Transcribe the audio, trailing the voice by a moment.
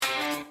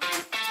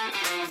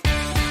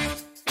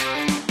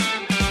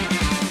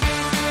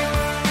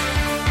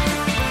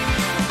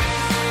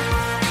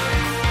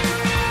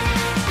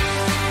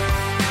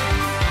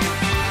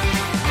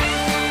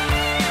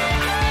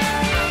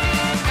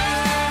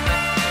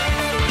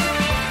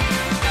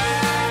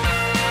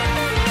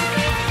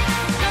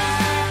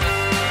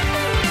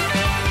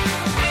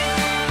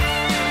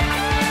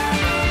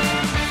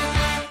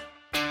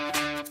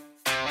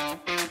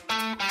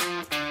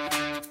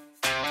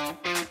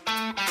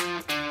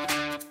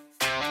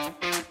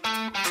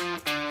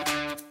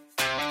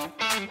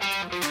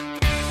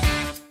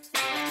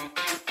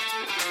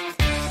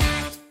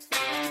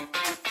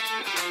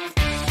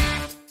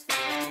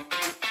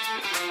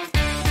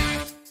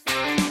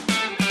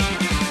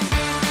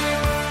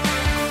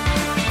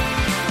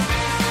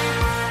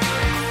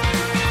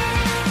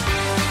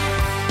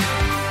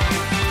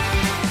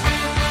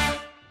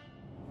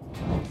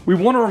We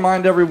want to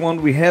remind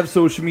everyone we have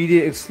social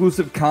media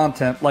exclusive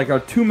content like our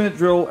 2-minute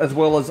drill as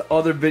well as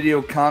other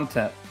video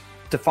content.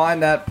 To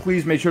find that,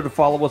 please make sure to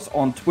follow us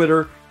on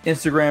Twitter,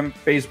 Instagram,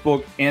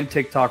 Facebook, and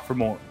TikTok for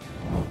more.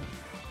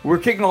 We're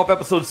kicking off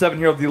episode 7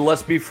 here of the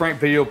Let's Be Frank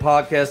video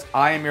podcast.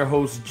 I am your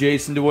host,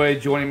 Jason Duhe.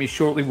 Joining me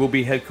shortly will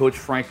be head coach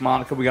Frank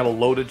Monica. We got a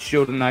loaded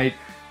show tonight.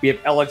 We have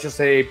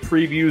LHSA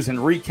previews and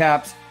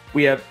recaps.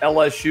 We have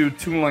LSU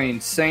Tulane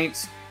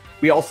Saints.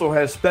 We also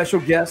have special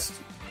guests,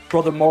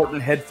 Brother Martin,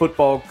 head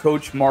football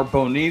coach Mark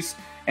Bonis,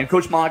 and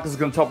Coach Monica is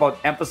going to talk about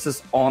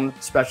emphasis on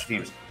special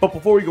teams. But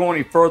before we go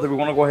any further, we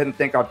want to go ahead and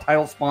thank our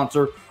title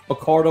sponsor,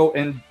 Accardo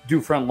and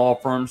Duhe Law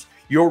Firms,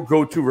 your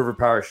go-to River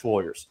Parish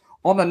lawyers.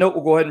 On that note,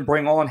 we'll go ahead and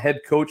bring on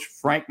head coach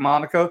Frank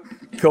Monica.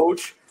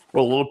 Coach,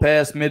 we're a little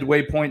past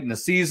midway point in the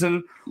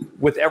season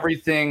with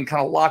everything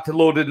kind of locked and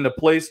loaded into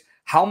place.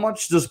 How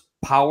much does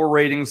power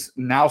ratings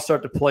now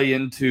start to play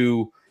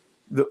into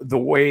the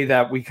way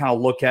that we kind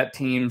of look at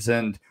teams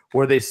and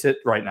where they sit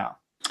right now?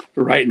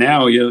 Right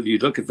now, you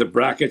look at the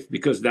brackets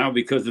because of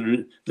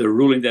the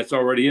ruling that's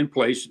already in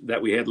place that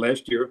we had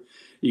last year.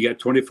 You got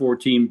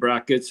 24-team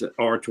brackets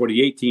or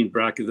 28-team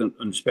brackets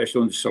on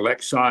special and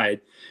select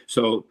side.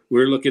 So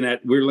we're looking at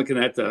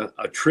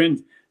a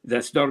trend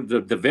that started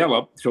to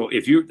develop. So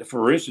if you're,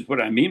 for instance,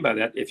 what I mean by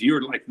that, if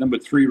you're like number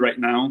 3 right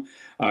now,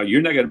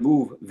 you're not going to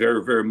move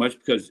very, very much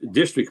because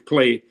district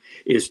play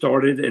is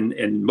started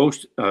and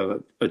most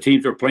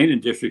teams are playing in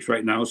districts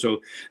right now.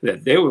 So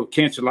that they will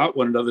cancel out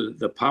one another,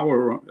 the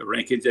power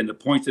rankings and the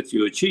points that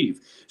you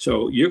achieve.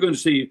 So you're going to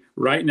see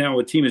right now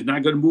a team is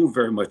not going to move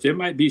very much.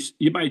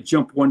 You might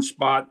jump one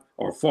spot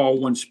or fall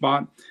one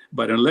spot,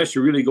 but unless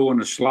you really go on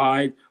a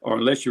slide or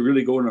unless you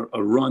really go on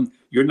a run,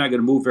 you're not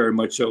going to move very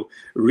much. So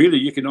really,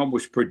 you can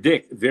almost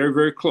predict very,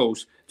 very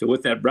close to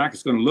what that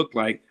bracket's going to look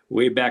like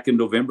way back in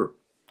November.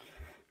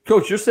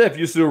 Coach, your staff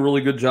used to do a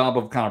really good job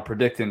of kind of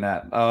predicting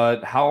that.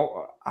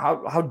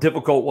 How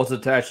difficult was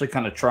it to actually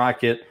kind of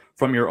track it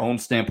from your own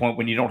standpoint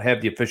when you don't have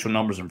the official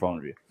numbers in front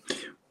of you?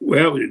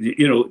 Well,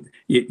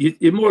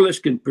 you more or less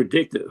can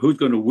predict who's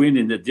going to win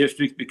in the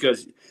districts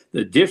because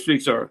the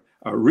districts are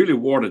really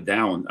watered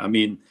down. I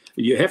mean,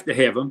 you have to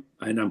have them,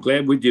 and I'm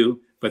glad we do,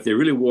 but they're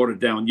really watered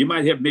down. You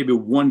might have maybe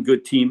one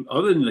good team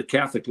other than the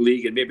Catholic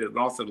League and maybe the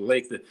North of the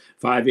Lake, the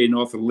 5A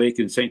North of the Lake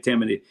and St.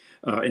 Tammany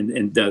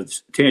and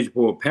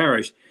Tangipahoa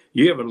Parish.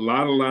 You have a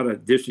lot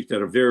of districts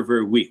that are very,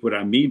 very weak. What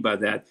I mean by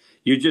that,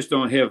 you just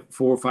don't have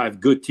 4 or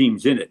 5 good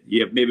teams in it.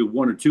 You have maybe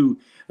 1 or 2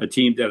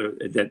 teams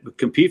that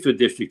compete for the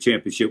district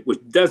championship, which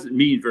doesn't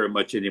mean very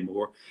much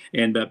anymore.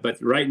 And but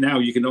right now,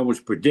 you can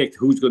almost predict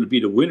who's going to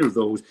be the winner of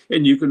those,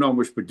 and you can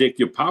almost predict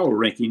your power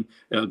ranking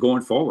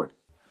going forward.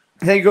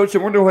 Hey, Coach, we're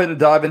going to go ahead and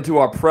dive into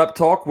our prep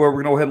talk, where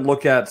we're going to go ahead and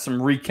look at some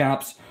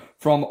recaps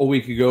from a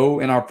week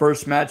ago. In our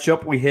first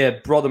matchup, we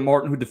had Brother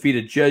Martin, who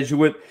defeated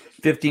Jesuit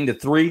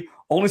 15-3.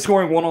 Only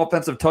scoring 1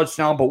 offensive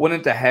touchdown, but went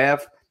into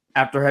half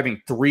after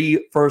having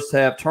 3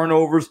 first-half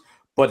turnovers.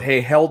 But,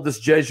 hey, held this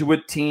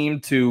Jesuit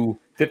team to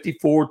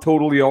 54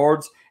 total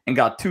yards and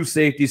got 2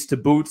 safeties to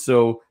boot.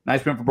 So,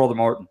 nice win for Brother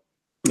Martin.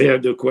 Yeah,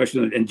 no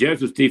question. And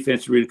Jesuit's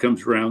defense really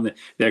comes around.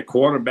 That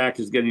quarterback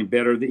is getting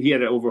better. He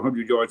had over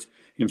 100 yards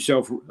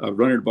himself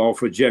running the ball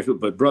for Jesuit.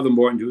 But Brother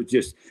Martin was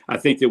just, I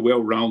think they're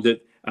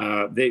well-rounded.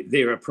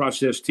 They are a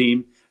process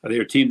team.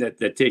 They're a team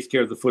that takes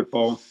care of the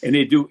football, and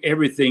they do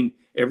everything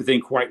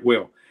quite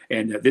well.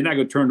 And they're not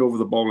going to turn over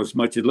the ball as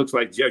much. It looks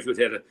like Jesuit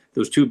had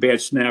those 2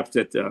 bad snaps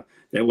that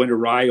went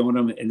awry on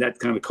them, and that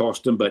kind of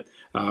cost them. But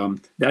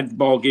that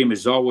ball game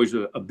is always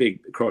a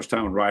big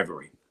crosstown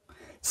rivalry.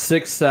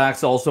 6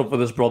 sacks also for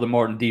this Brother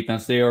Martin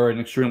defense. They are an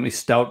extremely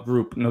stout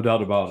group, no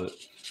doubt about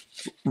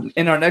it.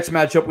 In our next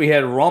matchup, we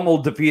had Rummel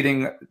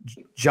defeating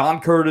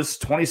John Curtis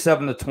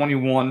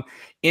 27-21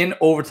 in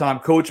overtime.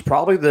 Coach,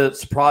 probably the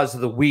surprise of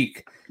the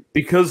week.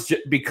 Because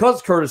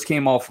Curtis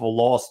came off of a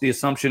loss, the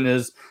assumption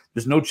is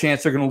there's no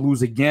chance they're going to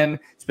lose again,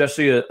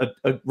 especially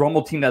a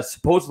Rummel team that's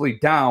supposedly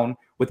down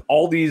with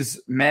all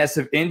these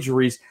massive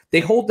injuries. They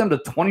hold them to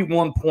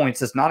 21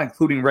 points. That's not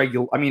including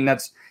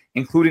that's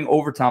including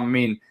overtime. I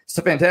mean, it's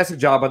a fantastic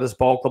job by this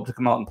ball club to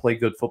come out and play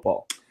good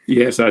football.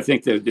 Yes, I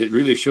think that it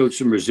really showed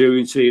some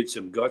resiliency and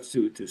some guts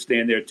to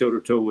stand there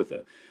toe-to-toe with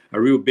a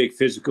real big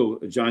physical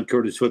John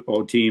Curtis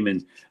football team.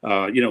 And,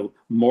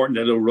 Martin,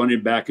 that little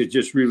running back, is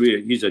just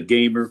really he's a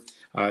gamer.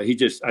 I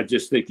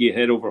just think he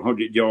had over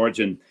 100 yards,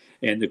 and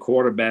the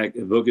quarterback,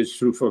 Bogus,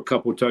 threw for a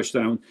couple of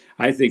touchdowns.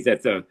 I think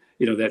that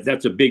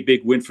that's a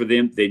big win for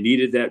them. They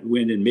needed that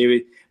win, and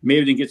maybe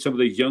they can get some of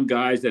these young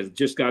guys that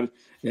just got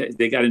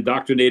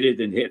indoctrinated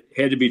and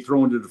had to be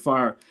thrown to the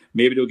fire.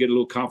 Maybe they'll get a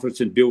little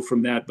confidence and build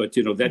from that. But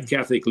that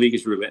Catholic League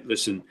is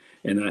relentless,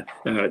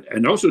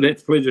 and also they have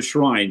to play the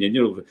Shrine.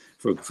 And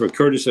for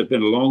Curtis, it's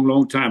been a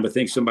long time. I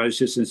think somebody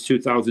said since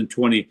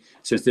 2020,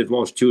 since they've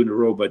lost 2 in a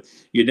row. But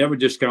you never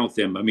discount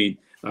them. I mean,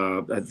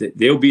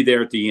 they'll be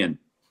there at the end.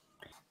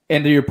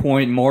 And to your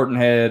point, Martin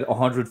had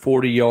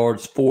 140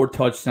 yards, 4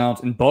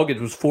 touchdowns, and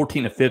Buggett was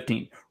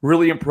 14-15.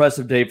 Really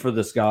impressive day for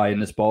this guy in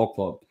this ball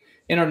club.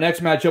 In our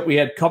next matchup, we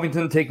had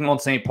Covington taking on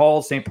St.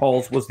 Paul's. St.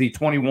 Paul's was the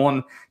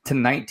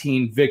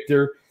 21-19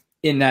 victor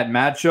in that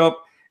matchup.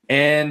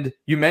 And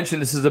you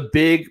mentioned this is a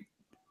big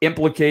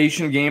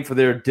implication game for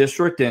their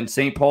district, and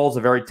St. Paul's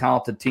a very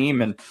talented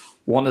team and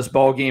won this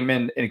ball game,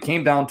 and it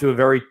came down to a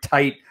very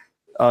tight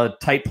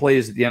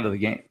plays at the end of the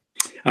game.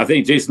 I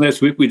think, Jason,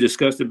 last week we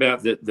discussed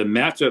about the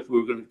matchup. We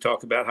were going to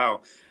talk about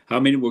how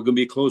many were going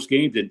to be close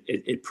games, and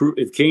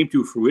it came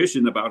to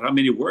fruition about how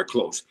many were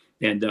close.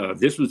 And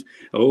this was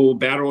a whole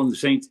battle in the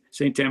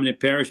St. Tammany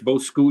Parish.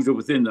 Both schools are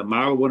within a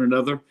mile of one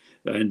another.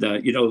 And,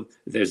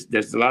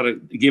 there's a lot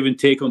of give and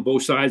take on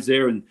both sides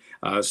there. And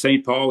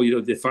St. Paul,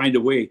 they find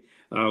a way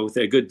with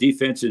that good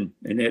defense and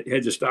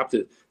had to stop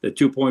the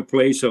 2-point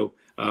play. So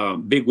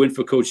big win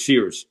for Coach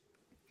Sears.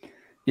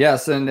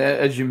 Yes, and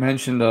as you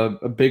mentioned,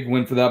 a big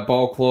win for that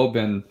ball club.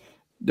 And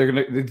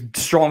they're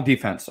strong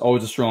defense,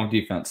 always a strong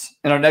defense.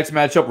 In our next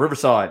matchup,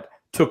 Riverside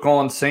took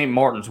on St.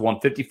 Martin's, won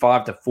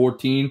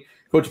 55-14.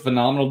 Coach, a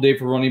phenomenal day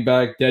for running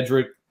back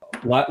Dedrick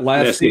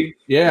Lasky.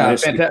 Yeah,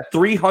 fantastic.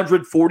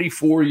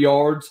 344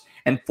 yards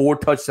and 4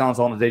 touchdowns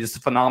on the day. Just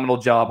a phenomenal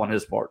job on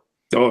his part.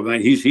 Oh,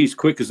 man, he's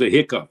quick as a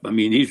hiccup. I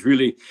mean, he's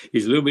a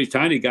little bit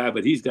tiny guy,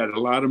 but he's got a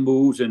lot of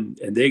moves, and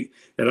that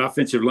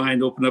offensive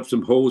line opened up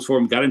some holes for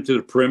him, got him to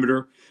the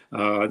perimeter.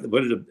 One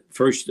of the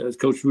first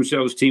Coach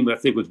Rousseau's team, I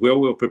think, was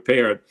well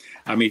prepared.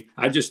 I mean,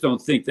 I just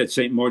don't think that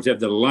St. Martin's have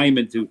the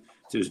alignment to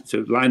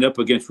line up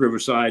against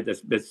Riverside.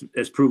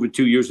 That's proven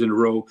 2 years in a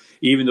row,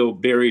 even though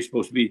Barry is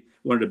supposed to be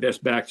one of the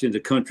best backs in the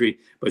country.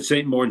 But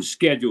St. Martin's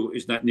schedule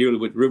is not nearly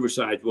what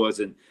Riverside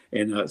was. And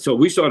so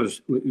we saw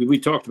this. We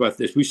talked about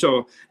this. We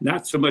saw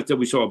not so much that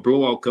we saw a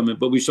blowout coming,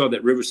 but we saw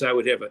that Riverside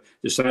would have a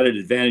decided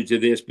advantage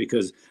of this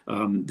because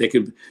they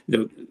could.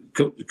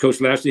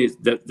 Coach Lashley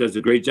does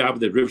a great job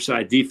with the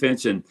Riverside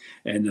defense, and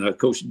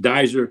Coach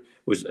Dizer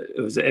was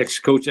the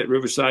ex-coach at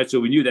Riverside. So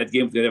we knew that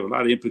game was going to have a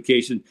lot of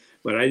implications.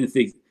 But I didn't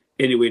think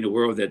any way in the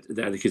world that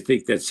I could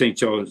think that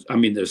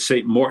the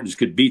St. Martin's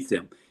could beat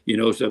them,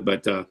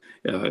 but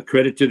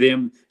credit to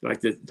them.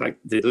 Like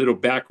the little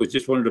back was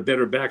just one of the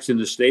better backs in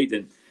the state.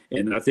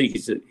 And I think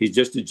he's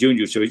just a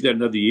junior, so he's got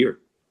another year.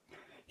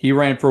 He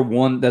ran for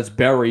that's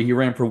Barry. He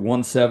ran for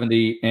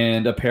 170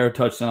 and a pair of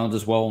touchdowns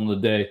as well on the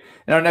day.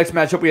 In our next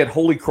matchup, we had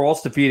Holy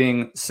Cross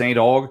defeating St.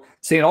 Aug.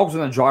 St. Aug was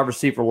in the driver's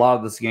seat for a lot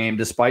of this game,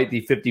 despite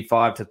the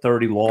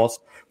 55-30 loss.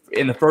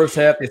 In the first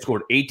half, they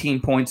scored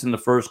 18 points in the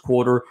first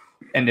quarter,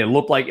 and it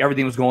looked like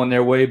everything was going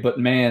their way. But,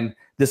 man,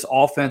 this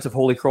offense of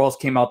Holy Cross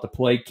came out to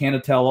play.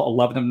 Canatella,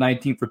 11 of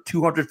 19 for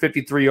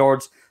 253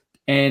 yards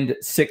and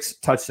 6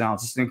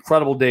 touchdowns. It's an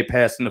incredible day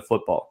passing the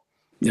football.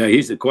 Yeah,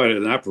 he's quite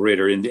an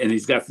operator, and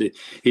he's got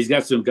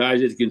some guys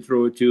that he can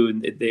throw it to,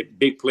 and they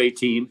big play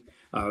team.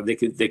 They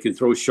can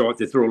throw short.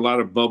 They throw a lot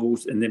of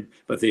bubbles,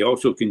 but they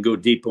also can go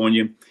deep on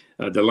you.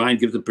 The line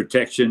gives them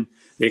protection.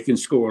 They can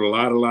score a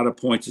lot of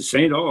points. At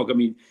St. Aug, I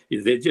mean,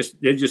 they're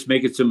just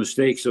making some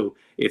mistakes. So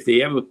if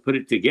they ever put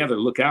it together,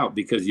 look out,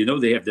 because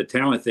they have the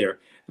talent there.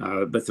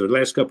 But for the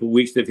last couple of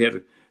weeks,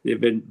 they've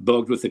been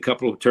bugged with a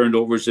couple of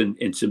turnovers and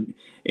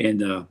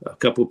a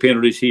couple of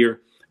penalties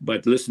here.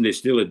 But listen, they're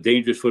still a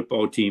dangerous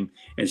football team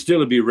and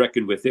still to be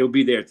reckoned with. They'll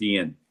be there at the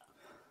end.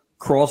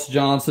 Cross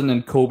Johnson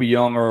and Kobe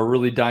Young are a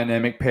really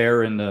dynamic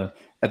pair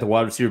at the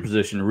wide receiver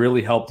position.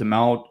 Really helped him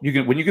out.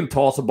 When you can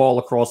toss a ball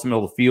across the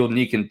middle of the field and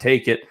he can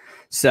take it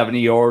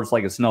 70 yards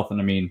like it's nothing.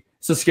 I mean,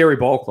 it's a scary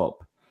ball club.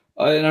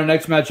 In our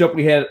next matchup,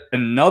 we had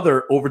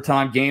another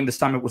overtime game. This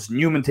time it was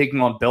Newman taking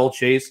on Bell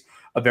Chase,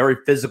 a very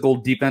physical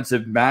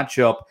defensive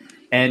matchup.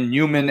 And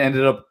Newman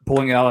ended up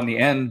pulling it out on the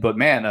end. But,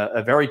 man,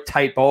 a very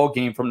tight ball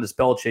game from this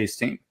Bell Chase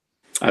team.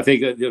 I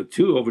think there were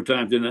 2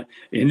 overtimes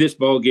in this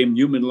ball game.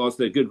 Newman lost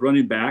a good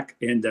running back,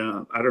 and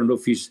I don't know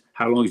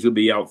how long he's going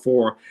to be out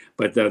for,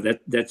 but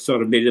that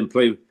sort of made him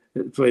play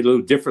a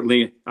little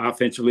differently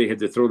offensively. Had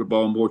to throw the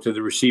ball more to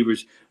the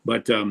receivers,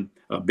 but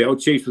Bell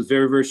Chase was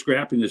very, very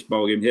scrappy in this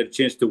ball game. He had a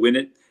chance to win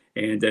it,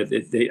 and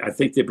I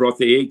think they brought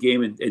the A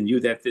game and knew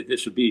that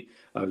this would be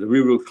a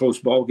real close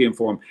ball game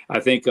for him. I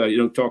think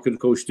talking to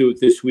Coach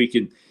Stewart this week,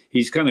 and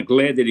he's kind of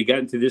glad that he got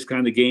into this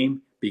kind of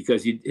game,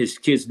 because his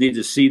kids need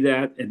to see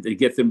that and to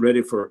get them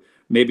ready for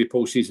maybe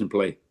postseason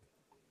play.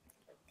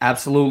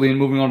 Absolutely. And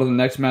moving on to the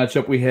next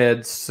matchup, we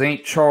had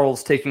St.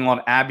 Charles taking on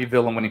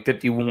Abbeville and winning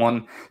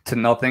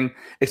 51-0.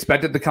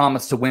 Expected the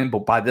Comets to win,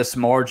 but by this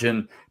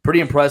margin, pretty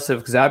impressive,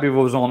 because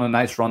Abbeville was on a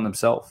nice run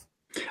themselves.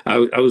 I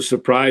was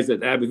surprised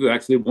that Abbeville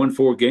actually won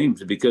 4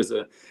 games, because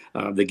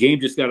the game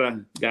just got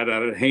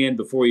out of hand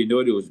before you know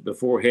it. It was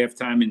before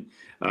halftime,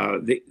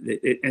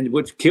 and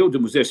what killed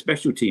them was their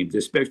special teams.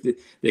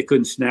 They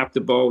couldn't snap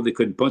the ball, they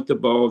couldn't punt the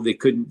ball, they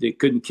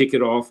couldn't kick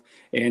it off,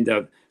 and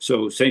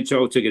so St.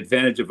 Charles took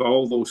advantage of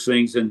all those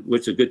things, and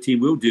which a good team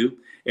will do.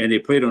 And they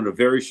played on a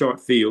very short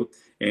field,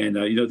 and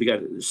they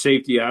got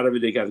safety out of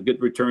it, they got a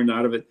good return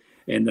out of it.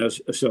 And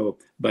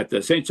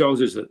but St.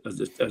 Charles is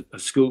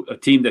a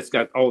team that's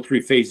got all 3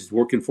 phases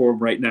working for them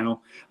right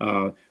now.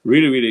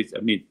 Really,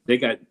 I mean, they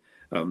got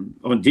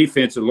on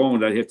defense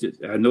alone,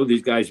 I know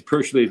these guys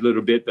personally a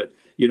little bit, but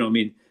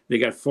they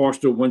got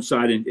Foster on one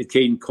side and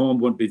Caden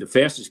Combs wouldn't be the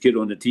fastest kid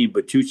on the team,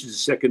 but Tucci is the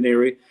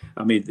secondary.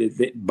 I mean,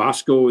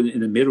 Bosco in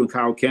the middle and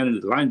Kyle Cannon,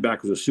 the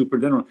linebackers are super.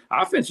 Then on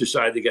the offensive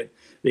side,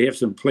 they have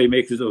some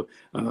playmakers.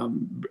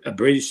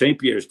 Brady St.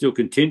 Pierre still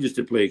continues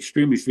to play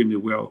extremely, extremely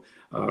well.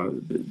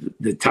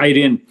 The tight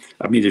end,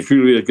 I mean, it's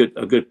really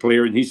a good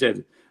player, and he's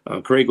had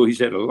Craigo. He's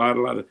had a lot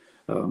of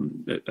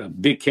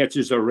big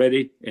catches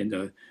already,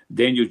 and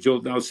Daniel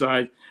Jones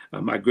outside.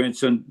 My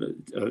grandson,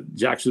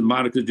 Jackson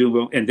Monica's doing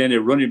well. And then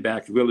their running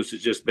back, Willis,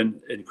 has just been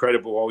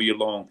incredible all year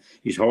long.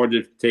 He's hard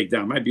to take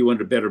down. Might be one of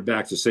the better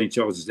backs that St.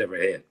 Charles has ever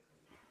had.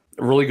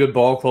 A really good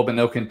ball club, and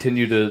they'll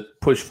continue to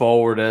push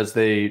forward as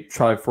they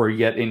try for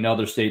yet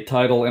another state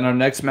title. In our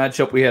next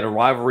matchup, we had a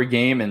rivalry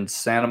game in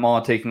Santa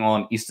Maria taking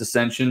on East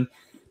Ascension.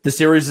 The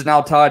series is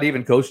now tied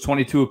even, Coach,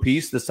 22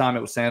 apiece. This time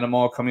it was Santa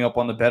Maria coming up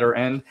on the better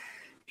end.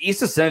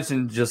 East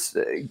Ascension just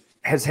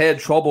has had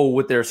trouble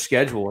with their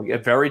schedule, a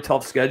very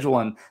tough schedule,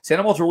 and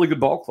Santa Maria's a really good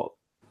ball club.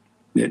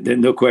 Yeah,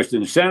 no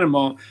question. Santa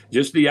Maria,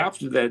 just the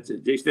opposite of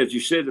that you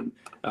said,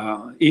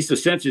 East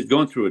Ascension is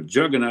going through a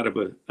juggernaut of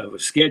a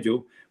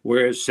schedule,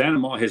 whereas Santa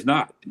Maria has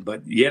not.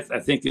 But yet,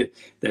 I think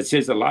that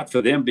says a lot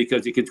for them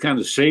because it can kind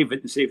of save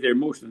it and save their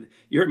emotion.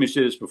 You heard me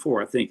say this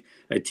before. I think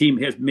a team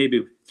has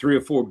maybe 3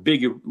 or 4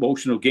 big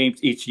emotional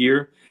games each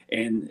year,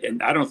 and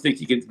I don't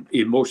think you can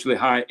emotionally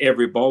high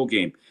every ball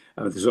game.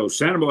 So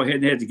Santa Maria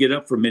hadn't had to get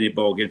up for many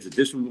ball games. But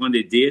this one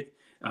they did.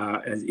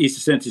 And East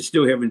Ascension is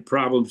still having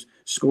problems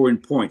scoring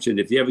points. And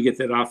if you ever get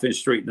that offense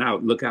straightened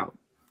out, look out.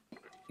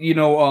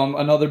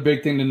 Another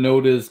big thing to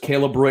note is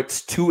Caleb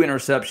Rick's 2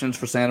 interceptions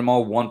for Santa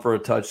Maria, 1 for a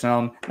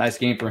touchdown. Nice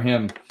game for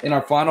him. In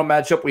our final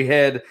matchup, we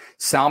had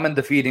Salmon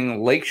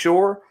defeating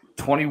Lakeshore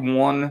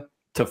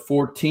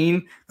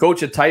 21-14.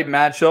 Coach, a tight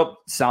matchup.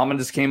 Salmon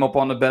just came up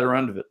on the better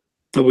end of it.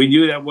 So we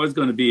knew that was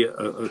going to be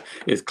a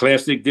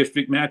classic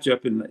district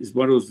matchup, and it's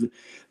one of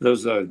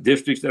those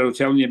districts that I was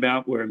telling you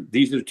about where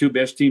these are the 2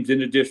 best teams in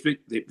the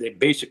district. They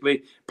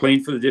basically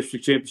playing for the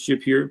district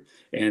championship here,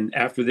 and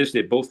after this,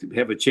 they both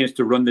have a chance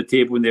to run the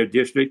table in their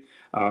district.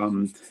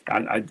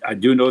 I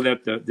do know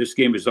that this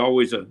game is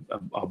always a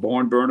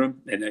barn burner,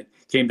 and it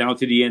came down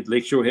to the end.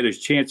 Lakeshore had a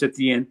chance at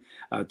the end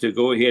to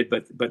go ahead,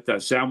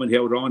 but Salmon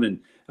held on, and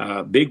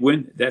big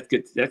win. That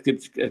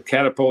could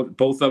catapult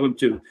both of them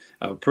to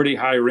a pretty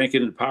high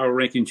ranking and power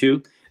ranking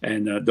too.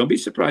 And don't be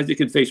surprised they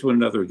can face one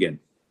another again.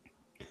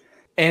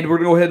 And we're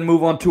going to go ahead and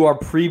move on to our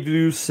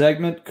preview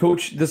segment.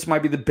 Coach, this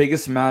might be the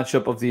biggest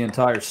matchup of the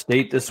entire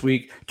state this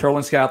week.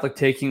 Turlings Catholic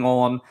taking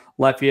on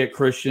Lafayette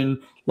Christian.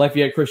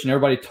 Lafayette Christian,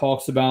 everybody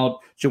talks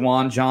about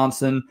Jawan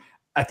Johnson.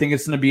 I think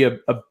it's going to be a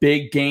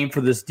big game for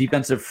this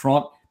defensive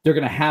front. They're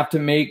going to have to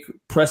make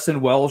Preston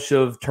Welsh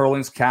of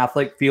Turlings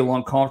Catholic feel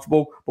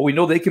uncomfortable, but we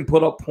know they can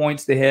put up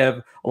points. They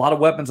have a lot of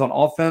weapons on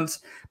offense,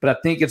 but I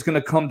think it's going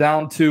to come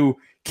down to,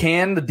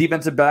 can the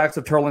defensive backs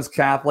of Turlings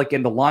Catholic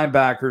and the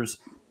linebackers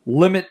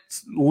limit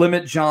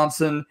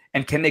Johnson,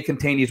 and can they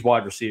contain these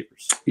wide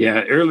receivers?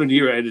 Yeah, earlier in the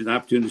year I had an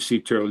opportunity to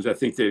see Turlings. I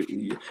think that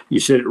you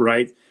said it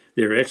right.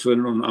 They're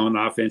excellent on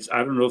offense.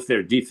 I don't know if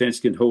their defense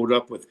can hold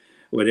up with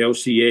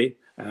LCA.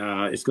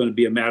 It's going to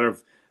be a matter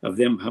of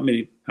them, how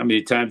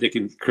many times they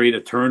can create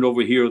a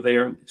turnover here or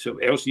there. So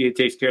LCA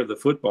takes care of the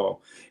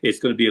football. It's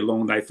going to be a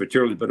long night for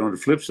Turlings. But on the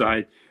flip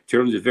side,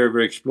 Turlings is very,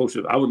 very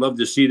explosive. I would love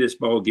to see this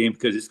ball game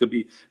because it's going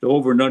to be the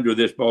over and under of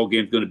this ball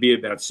game is going to be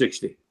about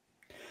 60.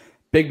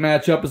 Big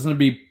matchup is going to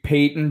be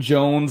Peyton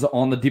Jones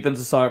on the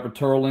defensive side for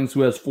Turlings,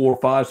 who has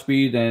 4.5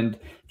 speed, and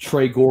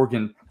Trey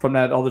Gorgon from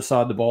that other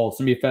side of the ball. It's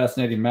going to be a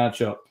fascinating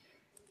matchup.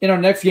 In our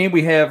next game,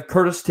 we have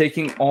Curtis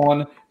taking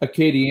on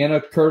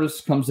Acadiana.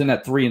 Curtis comes in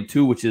at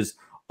 3-2, which is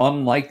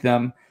unlike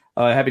them,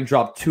 having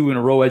dropped 2 in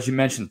a row, as you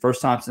mentioned,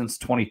 first time since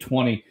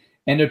 2020.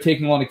 And they're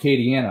taking on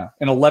Acadiana,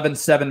 an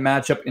 11-7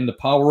 matchup in the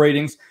power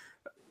ratings.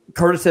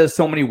 Curtis has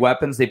so many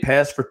weapons. They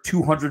passed for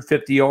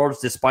 250 yards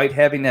despite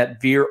having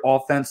that Veer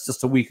offense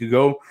just a week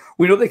ago.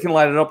 We know they can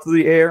light it up through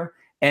the air,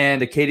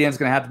 and Acadiana's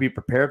going to have to be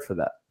prepared for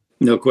that.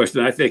 No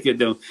question. I think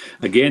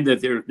again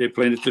that they're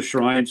playing at the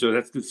Shrine, so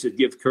that's going to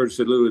give Curtis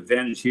a little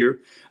advantage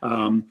here.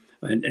 And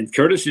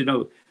Curtis,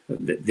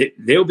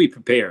 they'll be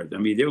prepared. I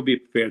mean, they'll be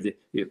prepared.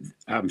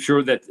 I'm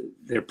sure that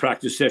their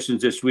practice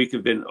sessions this week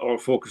have been all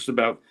focused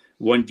about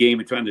one game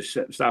and trying to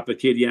stop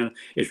Acadiana.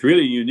 It's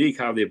really unique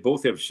how they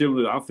both have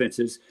similar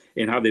offenses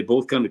and how they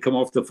both kind of come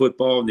off the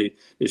football, and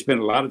they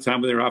spend a lot of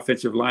time with their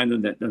offensive line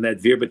on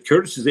that veer. But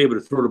Curtis is able to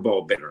throw the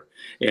ball better.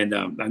 And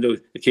I know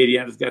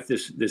Acadiana's got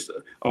this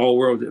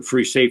all-world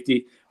free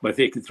safety, but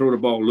they can throw the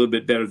ball a little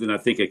bit better than I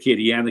think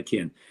Acadiana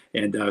can.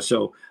 And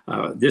so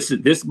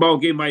this ball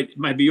game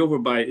might be over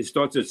by, it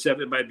starts at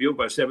 7, it might be over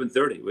by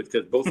 7:30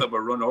 because both of them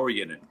are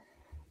run-oriented.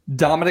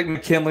 Dominic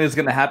McKinley is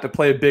going to have to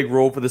play a big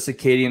role for this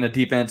Acadiana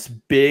defense,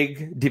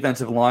 big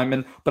defensive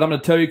lineman. But I'm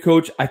going to tell you,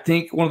 Coach, I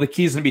think one of the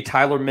keys is going to be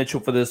Tyler Mitchell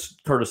for this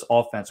Curtis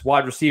offense.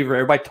 Wide receiver,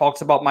 everybody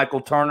talks about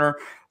Michael Turner,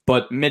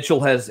 but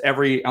Mitchell has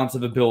every ounce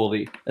of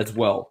ability as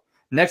well.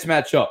 Next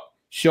matchup,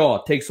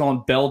 Shaw takes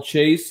on Bell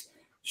Chase.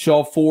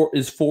 Shaw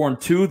is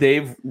 4-2.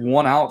 They've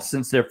won out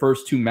since their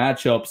first two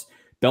matchups.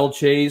 Bell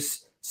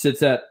Chase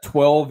sits at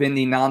 12 in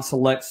the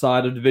non-select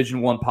side of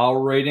Division I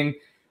power rating.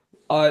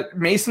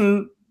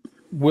 Mason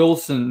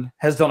Wilson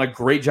has done a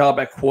great job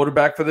at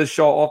quarterback for this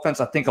Shaw offense.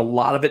 I think a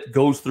lot of it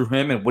goes through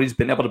him and what he's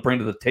been able to bring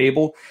to the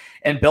table.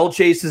 And Bell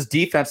Chase's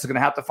defense is going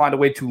to have to find a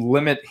way to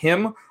limit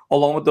him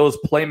along with those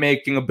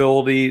playmaking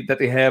ability that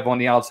they have on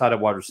the outside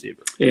of wide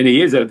receiver. And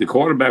he is the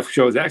quarterback for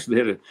Shaw has actually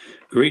had a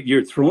great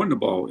year throwing the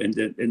ball. And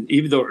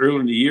even though early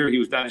in the year he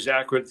was not as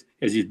accurate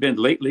as he's been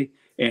lately,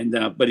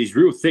 but he's a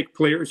real thick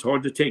player. It's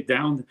hard to take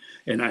down.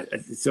 And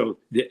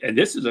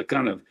this is a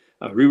kind of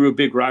a real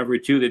big rivalry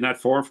too. They're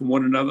not far from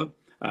one another.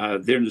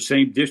 They're in the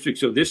same district,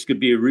 so this could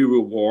be a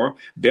real war.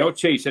 Bell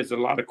Chase has a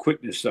lot of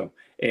quickness, though,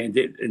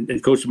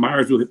 and Coach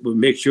Myers will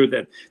make sure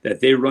that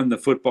they run the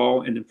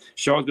football. And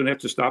Shaw's going to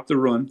have to stop the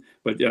run.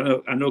 But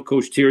I know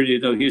Coach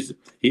Tierney,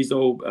 he's the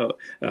old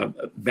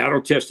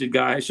battle-tested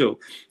guy, so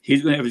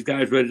he's going to have his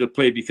guys ready to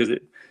play because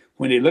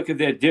when they look at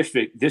that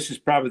district, this is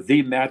probably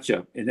the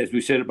matchup. And as we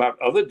said about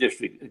other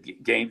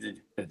district games,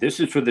 this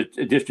is for the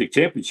district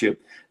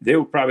championship. They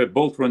will probably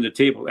both run the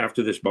table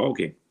after this ball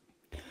game.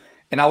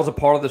 And I was a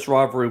part of this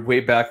rivalry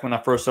way back when I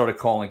first started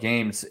calling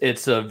games.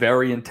 It's a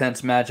very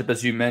intense matchup,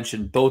 as you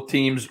mentioned. Both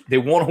teams, they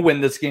want to win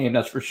this game,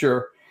 that's for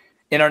sure.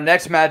 In our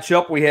next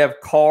matchup, we have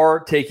Carr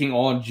taking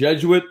on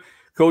Jesuit.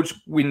 Coach,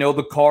 we know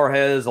the Carr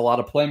has a lot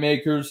of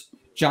playmakers.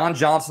 John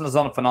Johnson has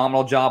done a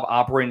phenomenal job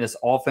operating this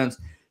offense.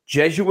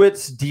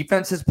 Jesuit's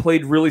defense has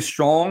played really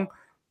strong,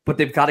 but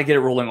they've got to get it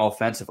rolling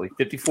offensively.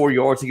 54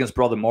 yards against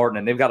Brother Martin,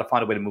 and they've got to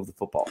find a way to move the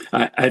football.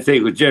 I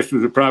think what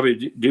Jesuit would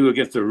probably do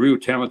against a real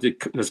talented –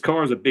 because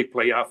Carr is a big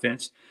play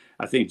offense.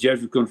 I think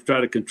Jesuit's going to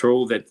try to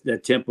control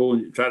that tempo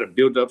and try to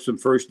build up some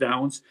first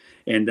downs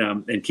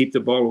and keep the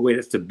ball away.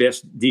 That's the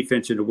best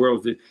defense in the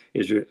world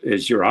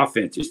is your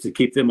offense, is to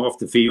keep them off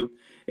the field.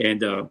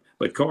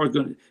 But Carr's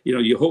going to –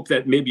 you hope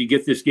that maybe you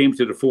get this game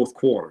to the fourth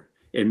quarter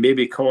and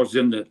maybe cause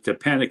them to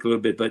panic a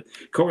little bit. But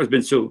Carr's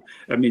been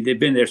they've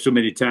been there so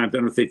many times. I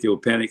don't think they'll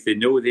panic. They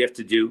know what they have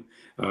to do.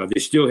 They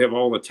still have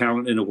all the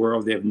talent in the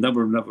world. They have a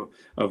number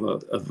of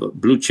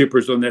blue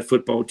chippers on that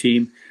football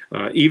team.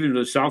 Even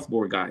the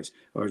sophomore guys,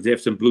 or they have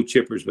some blue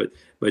chippers.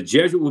 But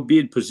Jesuit will be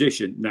in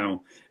position.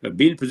 Now,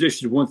 being in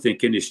position is one thing.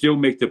 Can they still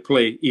make the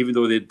play even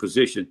though they're in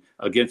position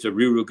against a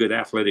real good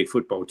athletic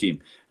football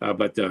team?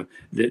 But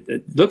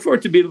look for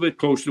it to be a little bit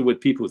closer to what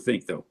people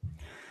think, though.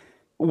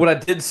 What I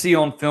did see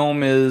on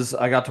film is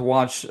I got to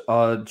watch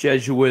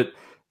Jesuit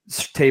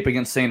tape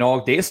against St.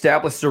 Aug. They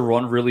established their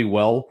run really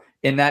well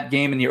in that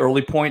game in the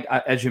early point.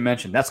 As you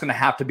mentioned, that's going to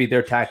have to be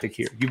their tactic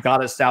here. You've got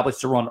to establish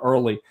the run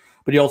early,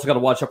 but you also got to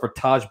watch out for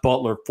Taj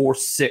Butler,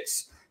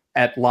 4'6"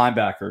 at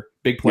linebacker,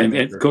 big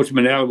playmaker. And Coach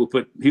Manala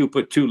will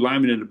put two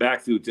linemen in the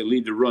backfield to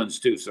lead the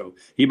runs too. So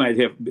he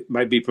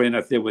might be playing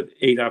out there with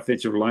 8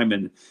 offensive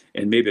linemen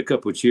and maybe a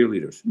couple of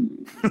cheerleaders.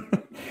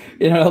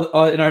 In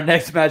our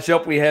next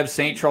matchup, we have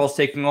St. Charles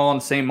taking on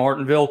St.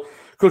 Martinville.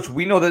 Coach,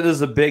 we know that this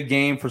is a big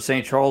game for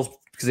St. Charles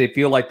because they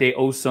feel like they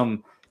owe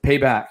some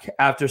payback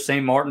after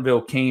St.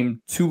 Martinville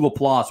came to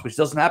Laplace, which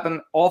doesn't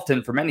happen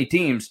often for many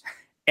teams,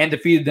 and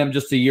defeated them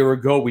just a year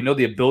ago. We know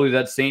the ability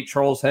that St.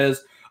 Charles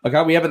has. A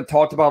guy we haven't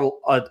talked about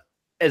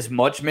as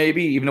much,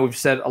 maybe, even though we've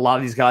said a lot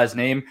of these guys'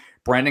 name,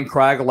 Brandon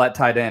Craggle at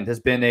tight end has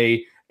been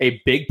a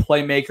big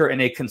playmaker and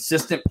a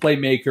consistent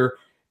playmaker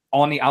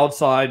on the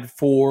outside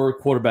for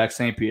quarterback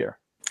St. Pierre.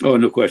 Oh,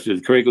 no question.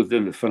 Craigle's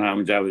done a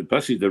phenomenal job.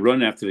 Especially the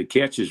run after the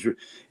catch is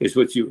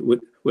what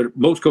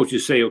most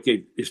coaches say.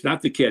 Okay, it's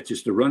not the catch;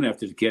 it's the run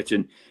after the catch,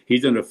 and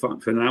he's done a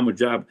phenomenal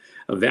job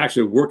of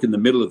actually working the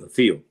middle of the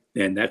field.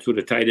 And that's what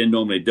a tight end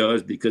normally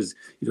does because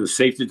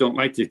safeties don't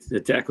like to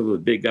tackle a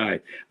big guy.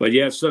 But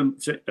yeah,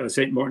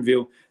 St.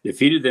 Martinville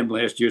defeated them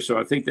last year, so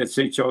I think that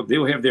St. Charles,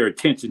 they'll have their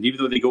attention even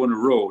though they go on the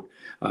road.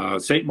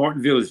 St.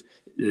 Martinville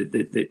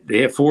they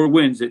have 4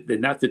 wins. They're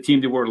not the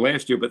team they were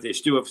last year, but they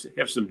still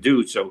have some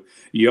dudes. So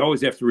you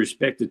always have to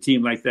respect a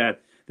team like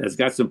that that's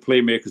got some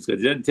playmakers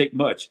because it doesn't take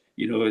much.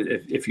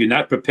 If you're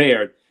not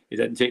prepared, it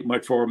doesn't take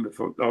much for them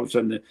for all of a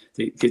sudden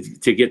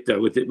to get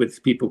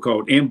with people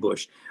called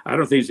ambush. I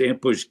don't think it's an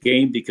ambush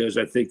game because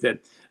I think that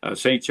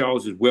St.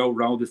 Charles is a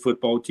well-rounded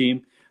football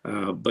team,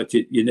 but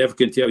you never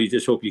can tell. You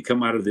just hope you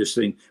come out of this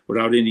thing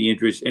without any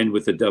injuries and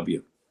with a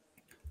W.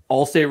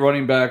 All-state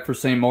running back for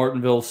St.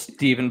 Martinville,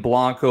 Steven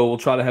Blanco, will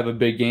try to have a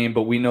big game,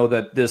 but we know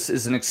that this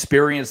is an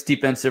experienced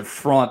defensive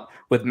front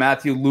with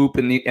Matthew Loop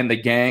and the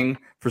gang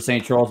for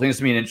St. Charles. I think it's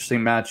going to be an interesting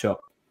matchup.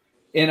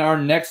 In our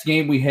next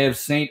game, we have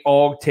St.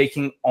 Aug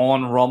taking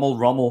on Rummel.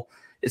 Rummel,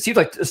 it seems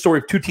like a story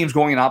of 2 teams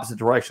going in opposite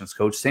directions,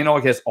 Coach. St.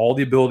 Aug has all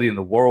the ability in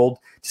the world,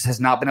 just has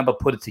not been able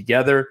to put it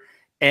together.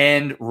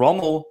 And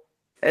Rummel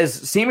has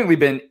seemingly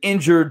been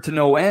injured to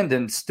no end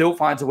and still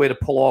finds a way to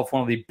pull off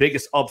one of the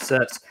biggest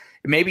upsets,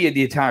 maybe in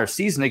the entire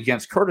season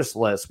against Curtis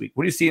last week.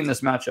 What do you see in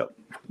this matchup?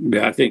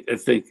 Yeah, I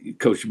think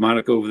Coach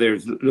Monaco over there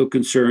is a little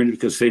concerned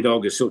because St.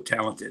 Aug is so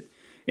talented.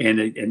 And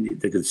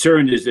the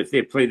concern is if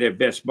they play their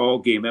best ball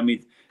game, I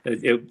mean,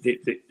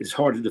 it's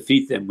hard to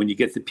defeat them when you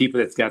get the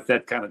people that's got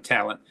that kind of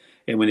talent.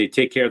 and when they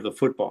take care of the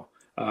football.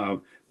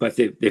 But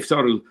they've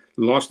sort of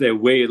lost their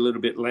way a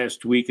little bit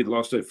last week and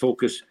lost their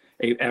focus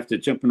after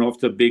jumping off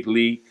the big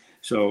league.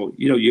 So,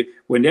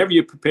 whenever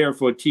you prepare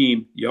for a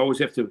team, you always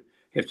have to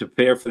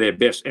prepare for their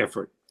best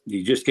effort.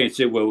 You just can't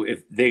say, well,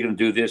 if they're going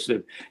to do this,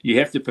 you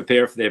have to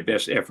prepare for their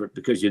best effort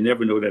because you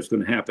never know that's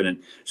going to happen.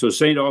 And so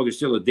St. Aug is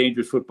still a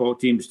dangerous football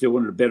team, still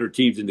one of the better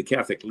teams in the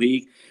Catholic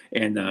League.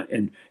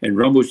 And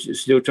Rumble's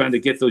still trying to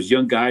get those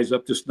young guys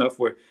up to snuff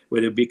where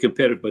they'll be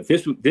competitive. But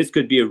this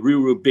could be a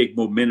real big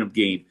momentum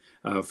game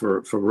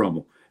for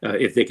Rumble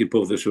if they can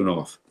pull this one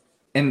off.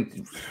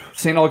 And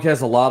St. Aug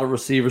has a lot of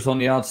receivers on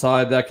the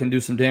outside that can do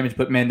some damage.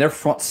 But, man, their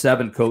front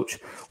seven coach,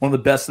 one of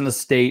the best in the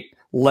state,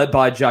 led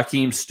by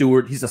Jakeem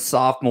Stewart. He's a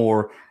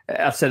sophomore.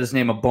 I've said his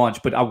name a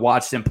bunch, but I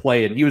watched him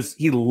play, and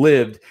he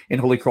lived in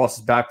Holy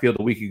Cross's backfield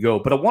a week ago.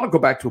 But I want to go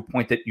back to a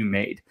point that you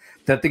made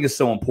that I think is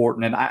so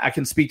important, and I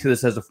can speak to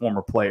this as a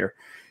former player.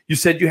 You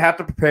said you have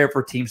to prepare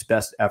for a team's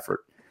best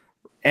effort.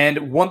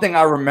 And one thing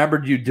I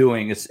remembered you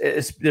doing is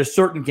there's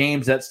certain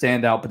games that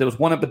stand out, but there was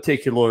one in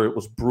particular. It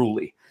was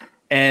Bruley.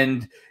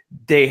 And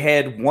they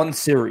had one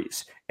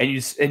series, and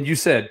you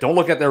said, don't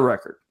look at their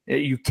record.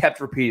 You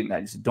kept repeating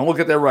that. You said, don't look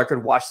at their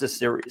record, watch this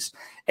series.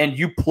 And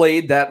you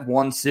played that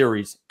one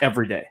series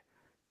every day.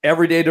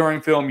 Every day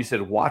during film, you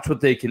said, watch what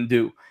they can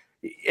do.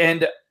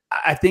 And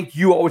I think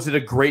you always did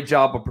a great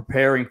job of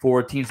preparing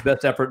for a team's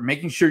best effort,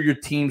 making sure your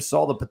team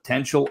saw the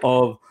potential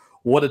of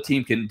what a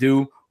team can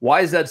do.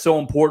 Why is that so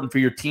important for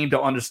your team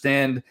to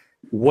understand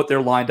what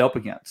they're lined up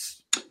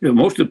against? The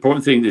most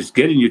important thing is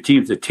getting your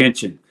team's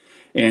attention.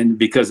 And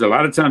because a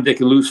lot of times they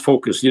can lose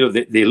focus,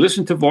 they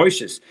listen to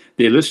voices,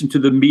 they listen to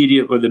the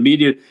media, or the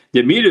media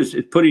is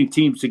putting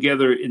teams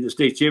together in the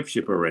state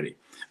championship already.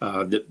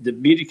 The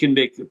media can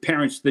make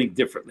parents think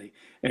differently,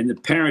 and the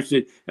parents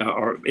it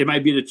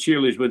might be the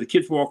cheerleaders where the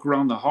kids walk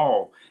around the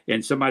hall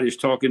and somebody's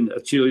talking. A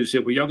cheerleader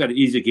said, "Well, y'all got an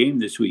easy game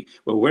this week."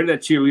 Well, where did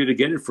that cheerleader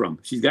get it from?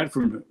 She got it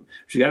from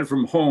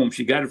home.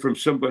 She got it from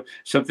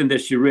something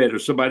that she read, or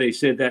somebody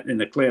said that in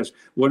the class.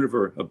 One of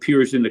her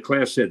peers in the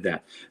class said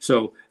that.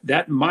 So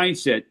that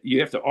mindset, you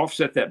have to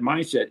offset that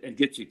mindset and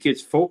get your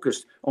kids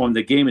focused on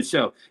the game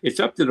itself. It's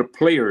up to the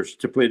players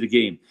to play the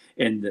game,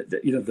 and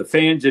the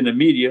fans and the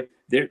media.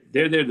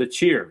 They're there to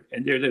cheer,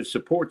 and they're there to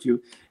support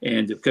you.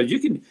 And because you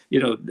can,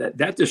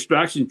 that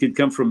distraction can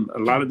come from a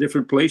lot of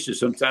different places.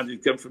 Sometimes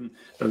it come from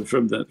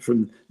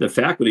the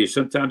faculty.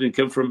 Sometimes it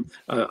come from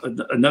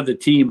another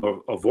team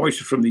or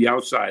voices from the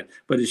outside.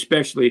 But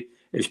especially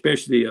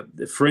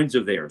the friends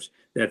of theirs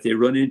that they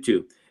run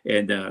into,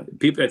 and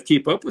people that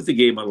keep up with the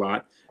game a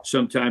lot.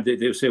 Sometimes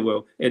they'll say,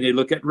 well, and they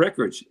look at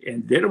records,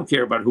 and they don't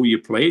care about who you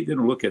played. They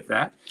don't look at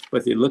that,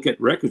 but they look at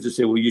records and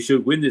say, well, you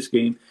should win this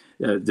game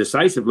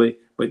decisively.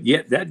 But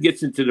yet that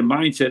gets into the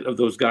mindset of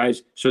those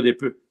guys, so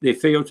they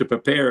fail to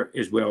prepare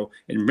as well.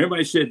 And remember,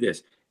 I said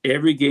this: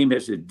 every game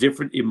has a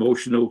different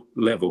emotional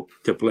level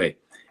to play.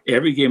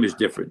 Every game is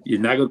different. You're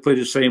not going to play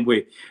the same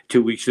way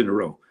 2 weeks in a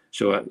row.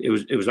 So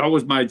it was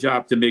always my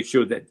job to make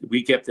sure that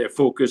we kept their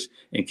focus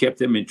and kept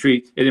them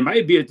intrigued. And it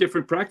might be a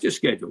different practice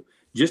schedule,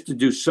 just to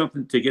do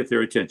something to get their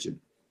attention.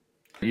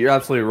 You're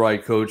absolutely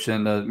right, Coach.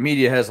 And the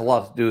media has a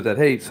lot to do with that.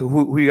 Hey, so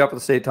who you got for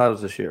the state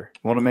titles this year?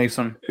 You want to make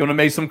some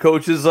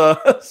coaches?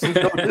 Some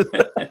coaches?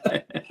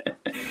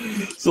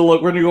 So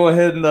look, we're going to go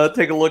ahead and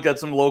take a look at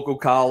some local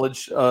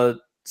college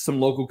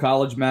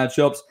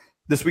matchups.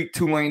 This week,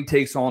 Tulane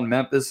takes on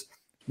Memphis.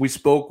 We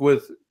spoke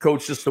with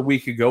Coach just a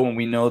week ago, and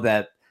we know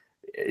that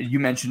you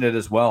mentioned it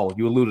as well.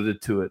 You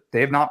alluded to it.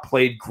 They have not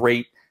played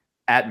great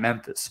at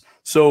Memphis.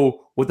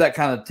 So with that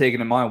kind of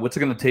taken in mind, what's it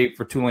going to take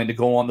for Tulane to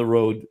go on the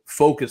road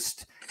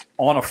focused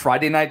on a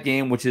Friday night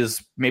game, which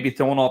is maybe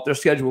throwing off their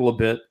schedule a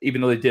bit,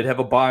 even though they did have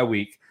a bye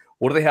week?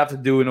 What do they have to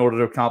do in order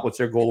to accomplish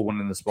their goal of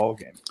winning this ball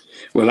game?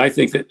 Well, I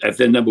think that at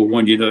the number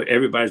one,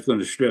 everybody's going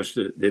to stress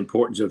the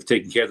importance of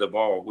taking care of the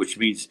ball, which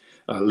means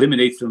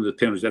eliminate some of the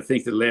penalties. I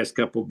think the last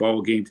couple of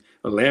ball games,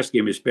 the last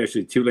game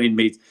especially, Tulane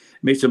made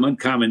some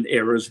uncommon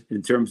errors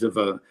in terms of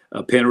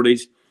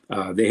penalties.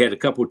 They had a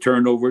couple of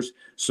turnovers,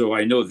 so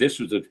I know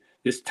this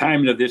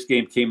timing of this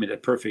game came at a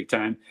perfect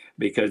time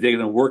because they're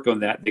going to work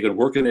on that. They're going to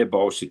work on their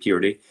ball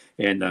security,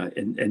 and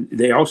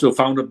they also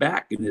found a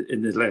back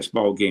in the last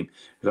ball game,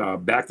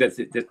 back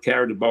that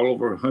carried the ball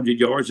over 100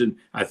 yards, and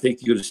I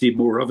think you're going to see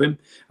more of him.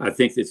 I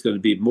think it's going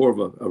to be more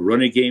of a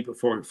running game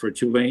for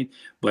Tulane,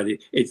 but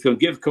it's going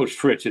to give Coach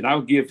Fritz, and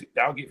I'll give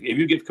if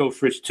you give Coach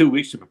Fritz 2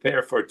 weeks to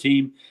prepare for a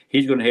team,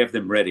 he's going to have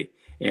them ready.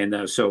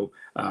 And so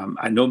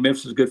I know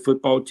Memphis is a good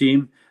football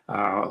team.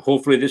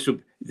 Hopefully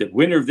the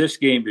winner of this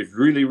game is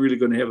really, really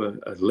going to have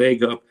a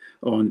leg up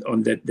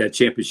on that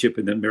championship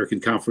in the American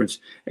Conference.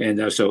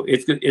 And so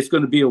it's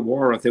going to be a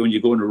war out there when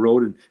you go on the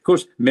road. And, of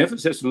course,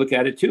 Memphis has to look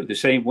at it, too, the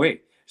same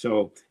way.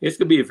 So it's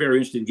going to be a very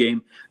interesting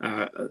game.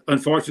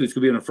 Unfortunately, it's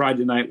going to be on a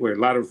Friday night where a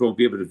lot of us won't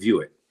be able to view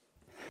it.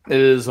 It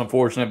is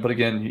unfortunate, but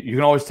again, you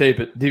can always tape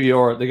it.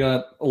 DVR, they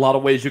got a lot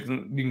of ways you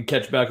can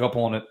catch back up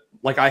on it,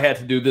 like I had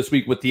to do this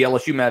week with the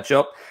LSU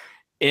matchup.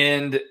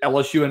 And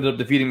LSU ended up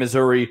defeating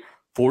Missouri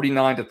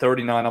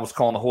 49-39. I was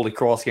calling the Holy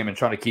Cross game and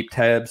trying to keep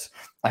tabs.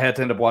 I had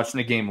to end up watching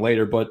the game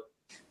later, but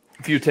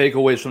a few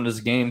takeaways from this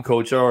game,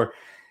 Coach, are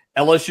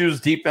LSU's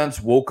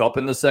defense woke up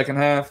in the second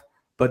half,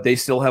 but they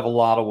still have a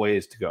lot of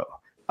ways to go.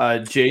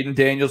 Jaden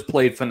Daniels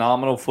played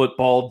phenomenal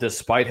football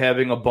despite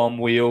having a bum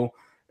wheel.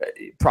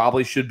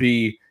 Probably should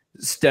be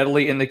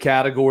steadily in the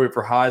category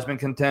for Heisman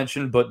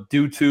contention, but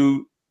due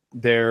to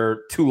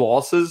their 2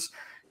 losses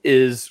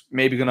is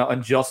maybe going to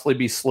unjustly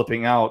be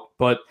slipping out.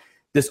 But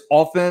this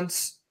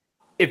offense,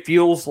 it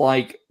feels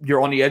like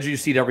you're on the edge of your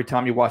seat every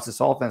time you watch this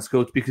offense,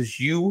 Coach, because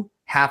you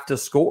have to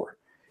score.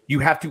 You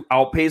have to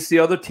outpace the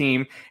other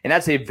team, and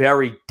that's a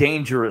very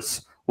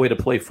dangerous way to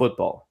play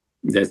football.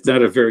 That's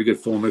not a very good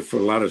formula for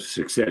a lot of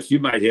success. You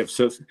might have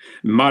some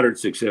moderate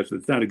success, but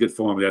it's not a good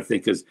formula, I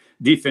think, because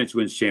defense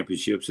wins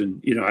championships.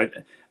 And,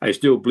 I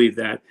still believe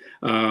that.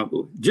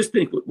 Just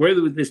think, where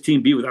would this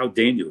team be without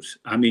Daniels?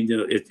 I mean,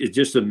 it's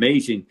just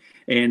amazing.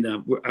 And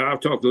I'll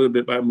talk a little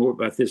bit more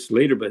about this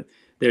later, but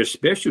their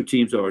special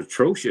teams are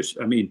atrocious.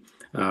 I mean,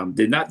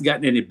 they've not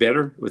gotten any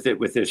better with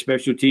their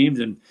special teams.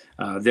 And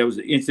there was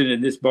an incident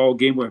in this ball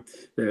game where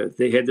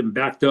they had them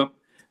backed up.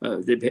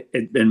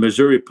 And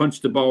Missouri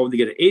punched the ball. They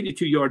get an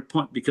 82-yard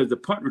punt because the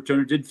punt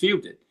returner didn't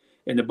field it,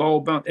 and the ball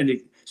bounced.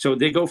 So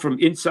they go from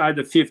inside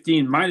the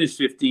 15, minus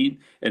 15,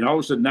 and all of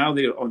a sudden now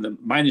they're on the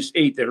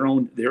 -8, their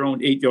own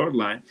 8-yard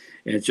line.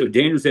 And so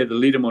Daniels had to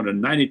lead them on a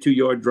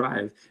 92-yard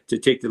drive to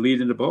take the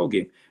lead in the ball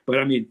game. But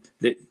I mean,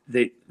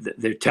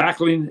 their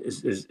tackling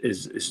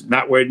is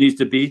not where it needs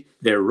to be.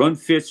 Their run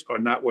fits are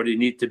not where they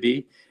need to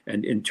be.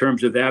 And in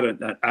terms of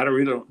that, I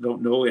really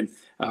don't know. And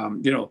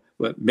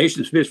but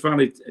Mason Smith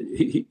finally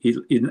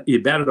he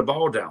batted the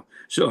ball down.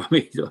 So I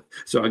mean,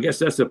 so I guess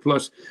that's a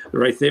plus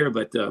right there.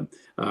 But to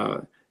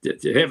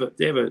have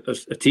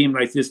a team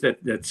like this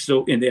that's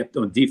so inept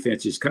on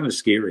defense is kind of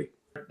scary.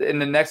 In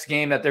the next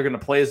game that they're going to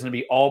play is going to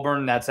be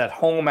Auburn. That's at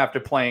home after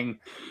playing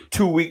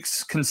 2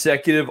 weeks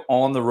consecutive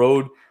on the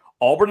road.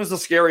 Auburn is a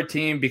scary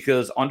team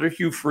because under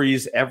Hugh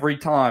Freeze, every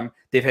time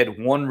they've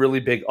had one really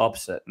big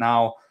upset.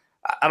 Now,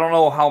 I don't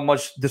know how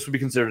much this would be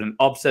considered an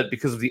upset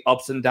because of the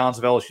ups and downs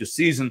of LSU's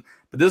season,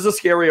 but this is a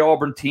scary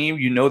Auburn team.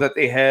 You know that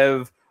they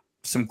have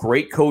some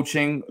great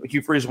coaching.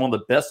 Hugh Freeze is one of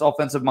the best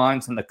offensive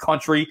minds in the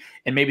country,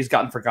 and maybe he's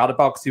gotten forgot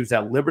about because he was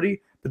at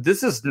Liberty. But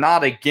this is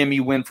not a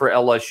gimme win for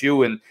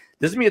LSU, and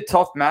this is going to be a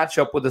tough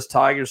matchup with this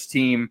Tigers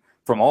team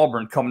from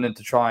Auburn coming in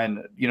to try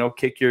and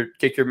kick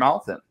your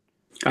mouth in.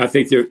 I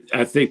think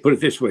put it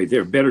this way,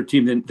 they're a better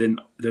team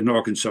than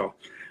Arkansas.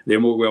 They're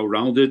more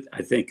well-rounded.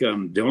 I think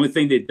the only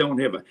thing they don't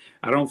have,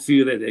 I don't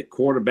feel that their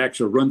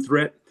quarterback's a run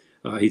threat.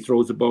 He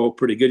throws the ball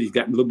pretty good. He's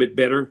gotten a little bit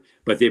better,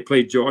 but they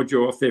played Georgia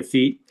off their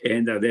feet,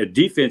 and their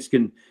defense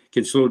can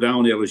slow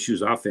down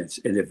LSU's offense.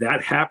 And if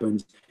that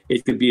happens,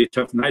 it could be a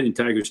tough night in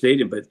Tiger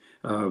Stadium. But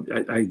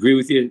I agree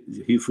with you.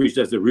 Hugh Freeze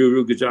does a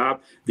real good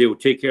job. They will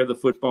take care of the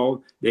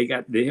football. They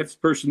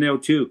have personnel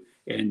too,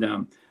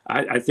 and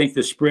I think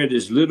the spread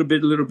is a little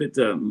bit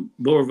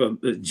more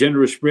of a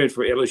generous spread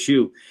for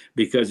LSU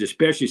because,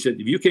 especially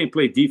if you can't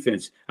play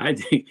defense, I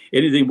think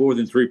anything more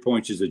than 3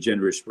 points is a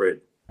generous spread.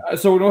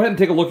 So we'll go ahead and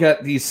take a look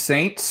at the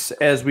Saints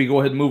as we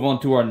go ahead and move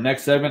on to our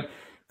next segment.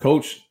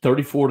 Coach,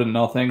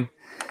 34-0.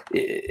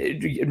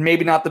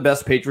 Maybe not the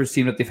best Patriots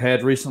team that they've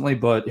had recently,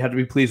 but you have to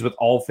be pleased with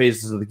all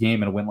phases of the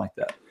game and a win like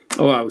that.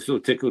 Oh, I was so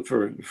tickled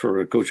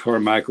for Coach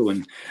Carmichael.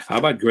 And how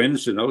about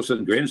Granderson? All of a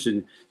sudden,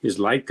 Granderson, his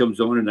light comes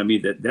on. And, I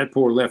mean, that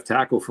poor left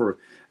tackle for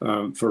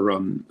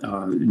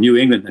New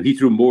England, and he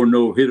threw more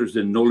no-hitters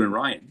than Nolan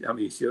Ryan. I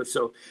mean,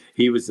 so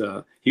he was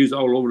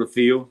all over the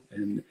field.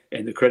 And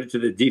the credit to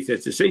the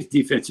defense. The Saints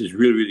defense is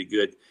really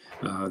good.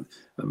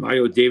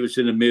 Mario Davis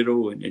in the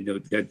middle,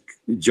 and got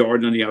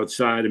Jordan on the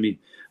outside. I mean,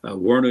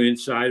 Werner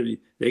inside. I mean,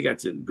 they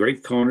got some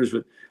great corners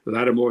with a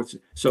lot of more.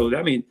 So,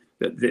 I mean,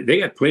 they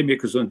got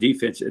playmakers on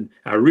defense, and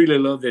I really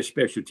love their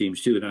special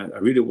teams too. And I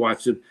really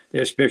watch them.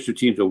 Their special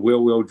teams are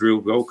well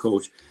drilled, well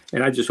coached,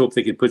 and I just hope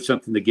they can put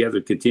something together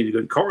and continue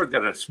to go. Carr's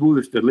got a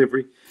smoothest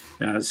delivery.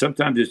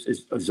 Sometimes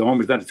his arm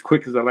is not as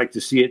quick as I like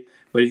to see it,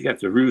 but he's got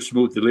the real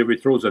smooth delivery.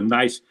 Throws a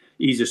nice,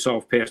 easy,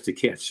 soft pass to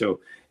catch. So,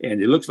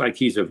 and it looks like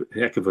he's a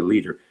heck of a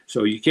leader.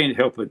 So you can't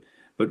help it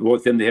but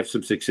want them to have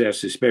some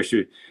success,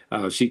 especially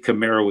see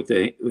Kamara with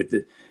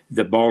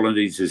the ball in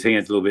his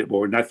hands a little bit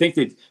more. And I think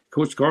that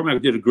Coach Carmichael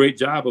did a great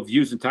job of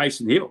using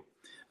Tyson Hill.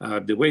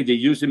 The way they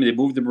used him, they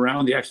moved him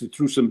around. They actually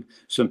threw some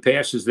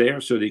passes there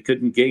so they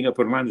couldn't gang up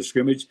on the line of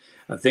scrimmage,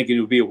 thinking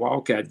it would be a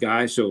Wildcat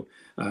guy. So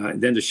and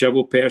then the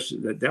shovel pass,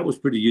 that was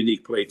pretty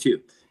unique play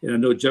too. And I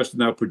know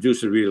Justin, our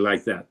producer, really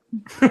liked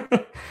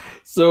that.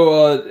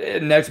 So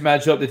next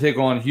matchup, they take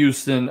on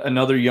Houston,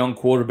 another young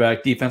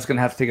quarterback. Defense going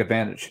to have to take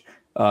advantage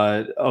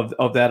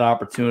of that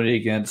opportunity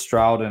against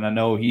Stroud. And I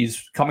know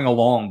he's coming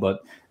along,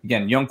 but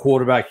again, young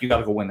quarterback, you got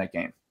to go win that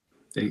game.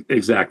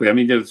 Exactly. I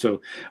mean,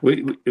 so we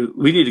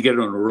need to get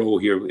on a roll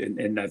here,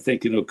 and I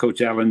think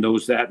Coach Allen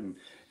knows that,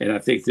 and I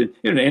think that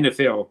the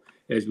NFL,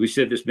 as we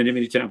said this many,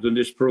 many times on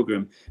this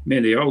program,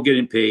 man, they're all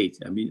getting paid.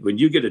 I mean, when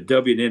you get a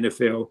W in the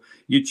NFL,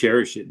 you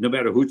cherish it, no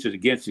matter who's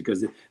against it,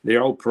 because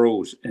they're all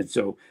pros. And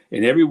so,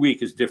 and every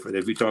week is different.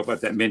 As we talk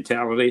about that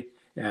mentality,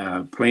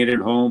 playing at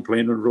home,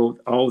 playing on the road,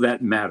 all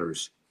that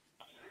matters.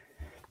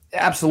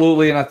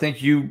 Absolutely, and I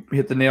think you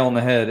hit the nail on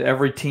the head.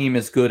 Every team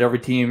is good. Every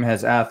team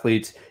has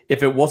athletes.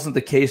 If it wasn't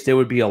the case, there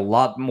would be a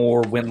lot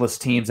more winless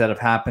teams that have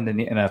happened in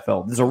the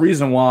NFL. There's a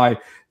reason why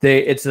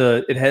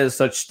it has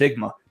such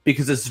stigma,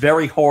 because it's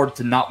very hard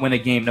to not win a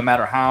game, no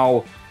matter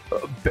how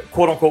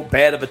quote unquote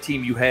bad of a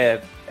team you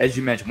have. As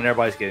you mentioned, when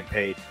everybody's getting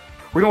paid.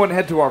 We're going to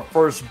head to our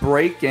first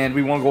break, and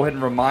we want to go ahead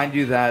and remind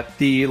you that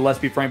the Let's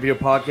Be Frank Video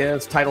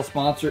Podcast title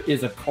sponsor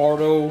is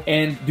Accardo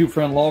and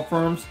Dufresne Law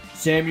Firms.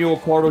 Samuel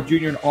Accardo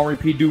Jr. and Henri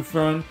P.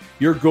 Dufresne,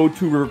 your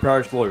go-to River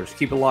Parish lawyers.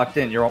 Keep it locked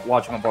in. You're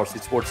watching on Varsity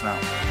Sports Now.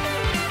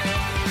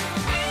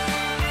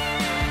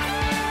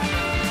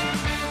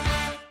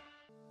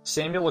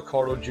 Samuel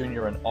Accardo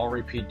Jr. and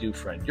Henri P.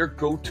 Dufresne, your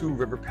go-to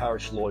River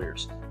Parish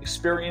lawyers.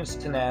 Experience,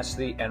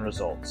 tenacity, and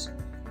results.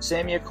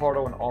 Sammy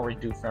Accardo and Henri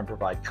Dufresne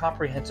provide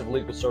comprehensive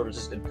legal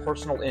services in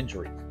personal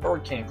injury,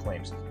 hurricane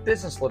claims,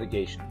 business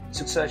litigation,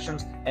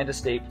 successions, and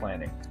estate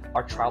planning.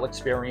 Our trial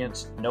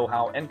experience,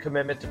 know-how, and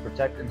commitment to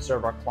protect and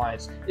serve our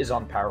clients is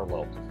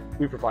unparalleled.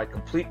 We provide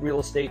complete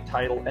real estate,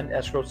 title, and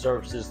escrow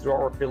services through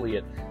our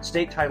affiliate,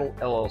 State Title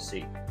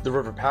LLC. The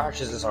River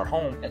Parishes is our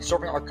home, and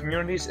serving our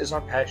communities is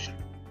our passion.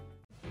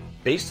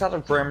 Based out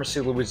of Gramercy,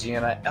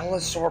 Louisiana,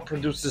 LSR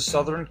produces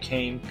Southern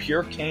cane,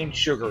 pure cane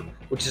sugar,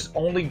 which is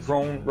only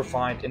grown,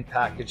 refined, and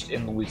packaged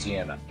in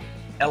Louisiana.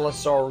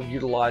 LSR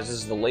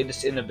utilizes the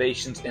latest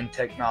innovations in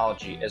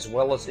technology, as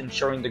well as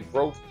ensuring the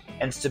growth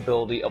and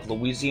stability of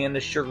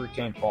Louisiana's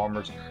sugarcane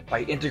farmers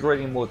by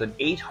integrating more than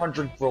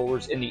 800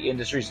 growers in the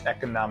industry's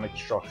economic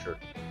structure.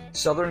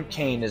 Southern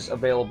cane is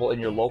available in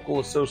your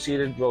local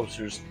Associated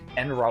Grocers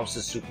and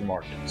Rouse's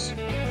supermarkets.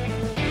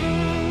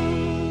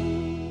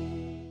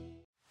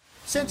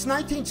 Since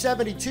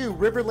 1972,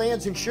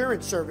 Riverlands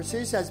Insurance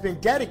Services has been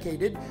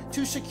dedicated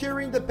to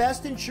securing the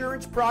best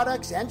insurance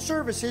products and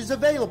services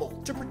available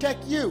to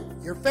protect you,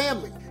 your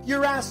family,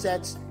 your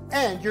assets,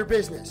 and your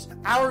business.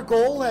 Our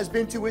goal has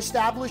been to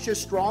establish a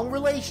strong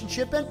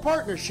relationship and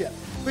partnership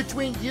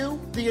between you,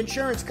 the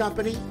insurance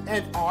company,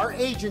 and our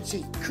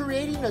agency,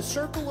 creating a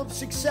circle of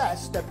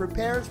success that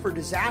prepares for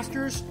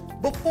disasters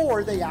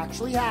before they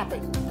actually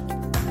happen.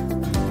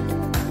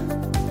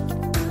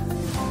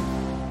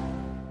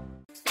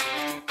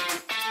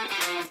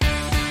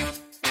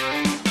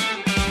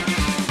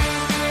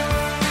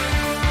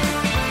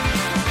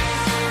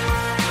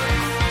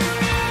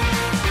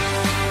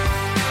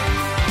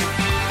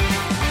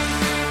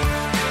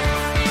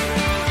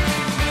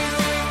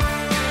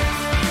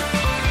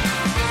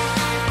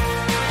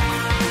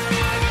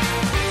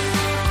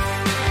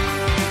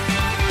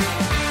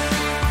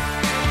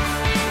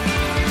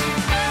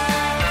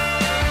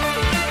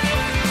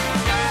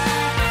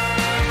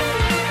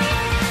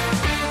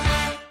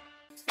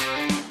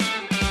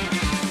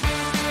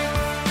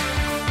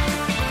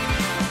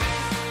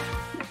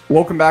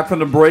 Welcome back from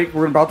the break.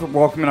 We're about to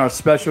welcome in our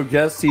special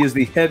guest. He is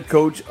the head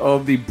coach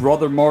of the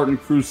Brother Martin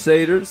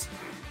Crusaders,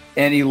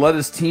 and he led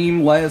his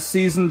team last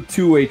season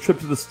to a trip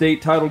to the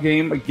state title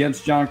game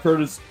against John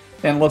Curtis.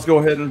 And let's go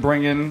ahead and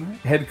bring in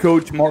head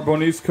coach Mark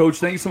Bonis. Coach,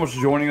 thank you so much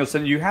for joining us.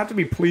 And you have to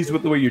be pleased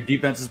with the way your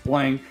defense is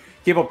playing.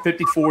 Gave up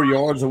 54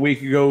 yards a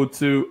week ago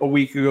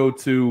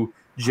to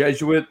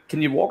Jesuit.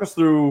 Can you walk us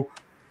through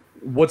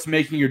what's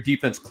making your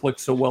defense click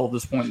so well at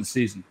this point in the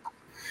season?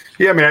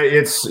 Yeah, I mean,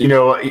 it's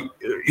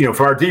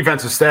for our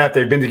defensive staff,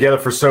 they've been together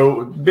for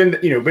so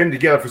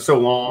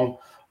long.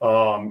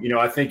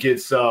 I think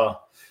it's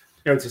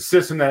it's a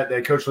system that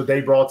Coach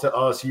Leday brought to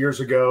us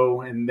years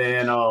ago, and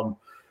then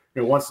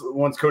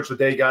once Coach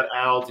Leday got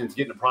out and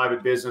getting a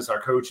private business,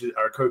 our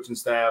coaching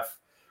staff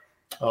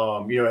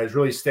has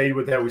really stayed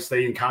with that. We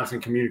stayed in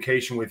constant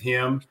communication with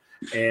him,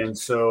 and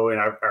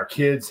our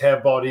kids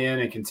have bought in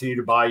and continue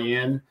to buy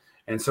in.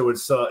 And so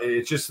it's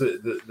just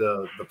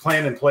the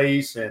plan in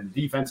place and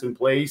defense in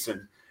place.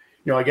 And,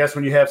 I guess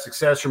when you have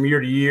success from year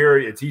to year,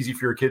 it's easy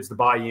for your kids to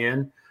buy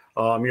in.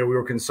 We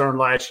were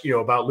concerned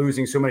about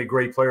losing so many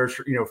great players,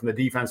 from the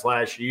defense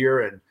last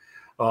year. And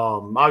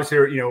obviously,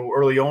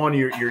 early on,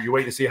 you're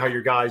waiting to see how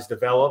your guys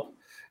develop.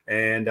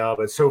 And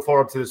but so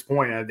far up to this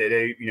point,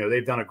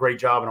 they've done a great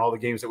job in all the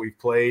games that we've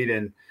played.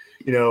 And,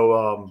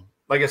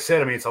 like I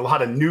said, I mean, it's a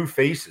lot of new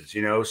faces,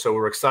 so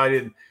we're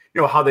excited.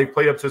 How they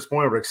played up to this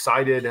point. We're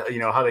excited,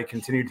 how they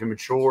continue to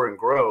mature and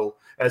grow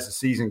as the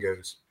season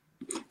goes.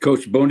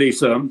 Coach Bonis,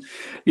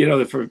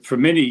 for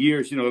many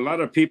years, a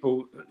lot of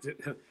people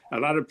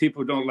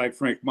don't like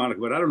Frank Monaco,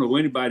 but I don't know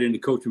anybody in the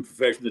coaching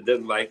profession that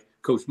doesn't like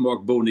Coach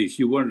Mark Bonis.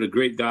 You're one of the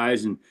great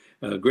guys and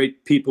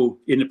great people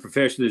in the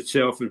profession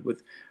itself, and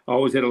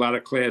always had a lot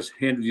of class,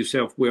 handled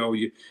yourself well.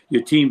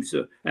 Your teams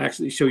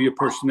actually show your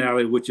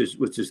personality, which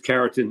is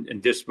character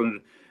and discipline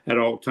at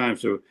all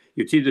times. So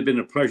your teams have been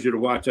a pleasure to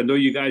watch. I know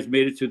you guys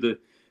made it to the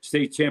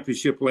state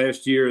championship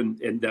last year and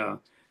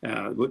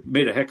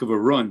made a heck of a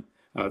run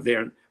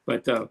there.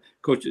 But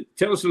Coach,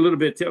 tell us a little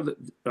bit. Tell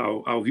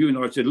our viewing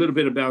audience a little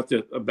bit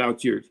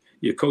about your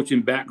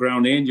coaching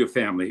background and your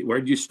family. Where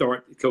did you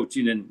start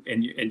coaching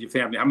and your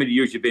family? How many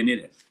years you been in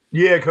it?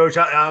 Yeah, Coach,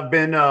 I've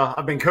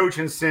been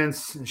coaching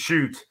since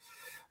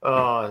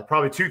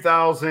probably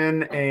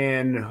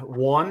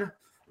 2001.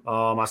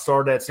 I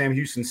started at Sam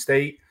Houston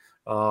State.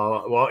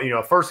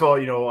 First of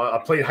all, I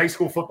played high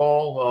school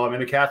football in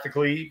the Catholic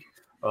League.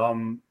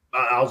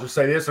 I'll just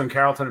say this on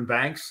Carrollton and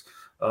Banks.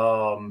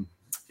 Don't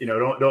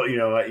want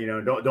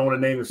to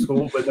name the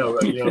school, but no,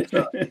 yeah.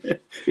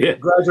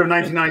 Graduated in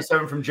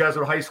 1997 from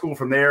Jesuit High School.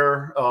 From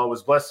there,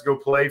 was blessed to go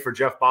play for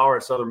Jeff Bauer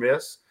at Southern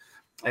Miss.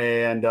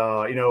 And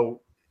I'll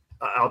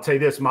tell you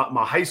this: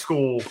 my high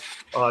school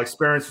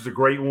experience was a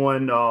great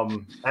one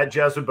at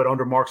Jesuit, but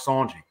under Mark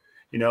Sonji.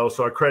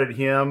 So I credit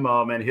him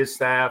and his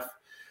staff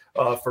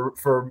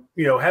for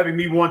having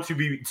me want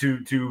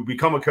to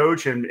become a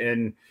coach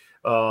and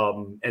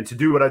to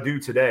do what I do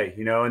today.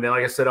 And then,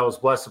 like I said, I was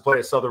blessed to play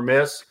at Southern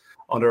Miss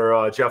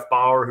under Jeff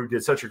Bauer, who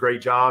did such a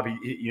great job.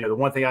 He the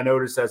one thing I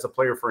noticed as a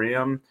player for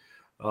him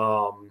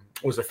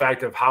was the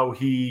fact of how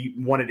he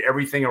wanted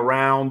everything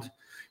around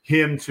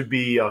him to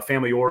be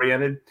family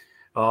oriented.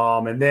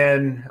 And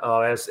then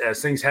as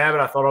things have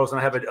it, I thought I was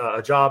going to have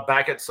a job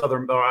back at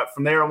Southern.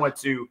 From there, I went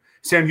to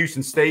Sam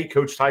Houston State,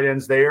 coached tight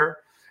ends there,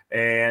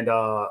 and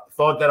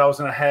thought that I was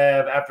going to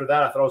have, after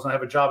that, I thought I was going to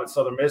have a job at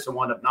Southern Miss and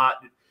wound up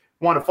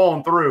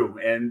falling through.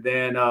 And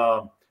then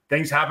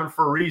things happened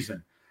for a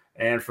reason.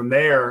 And from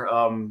there,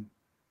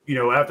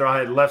 after I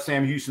had left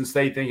Sam Houston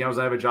State thinking I was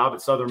going to have a job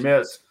at Southern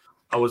Miss,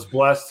 I was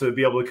blessed to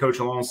be able to coach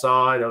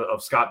alongside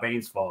of Scott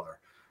Bain's father.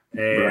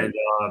 And,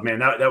 man,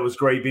 that was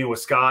great being with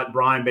Scott,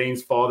 Brian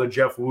Bain's father,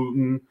 Jeff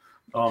Wooten,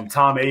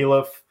 Tom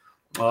Aliff,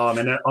 and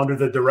then under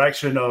the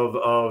direction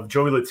of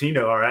Joey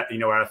Latino,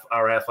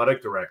 our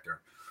athletic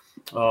director.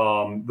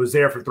 Was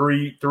there for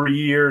three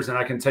years, and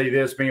I can tell you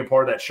this, being a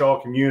part of that Shaw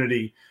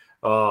community,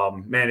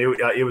 man,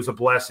 it was a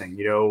blessing.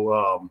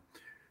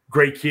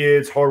 Great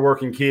kids,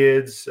 hardworking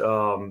kids,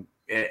 and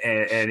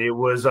it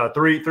was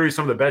three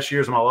some of the best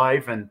years of my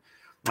life. And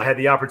I had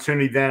the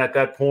opportunity then at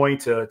that point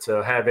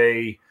to have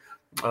a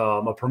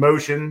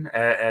promotion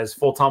as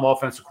full-time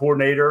offensive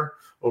coordinator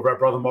over at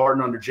Brother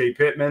Martin under Jay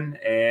Pittman,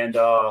 and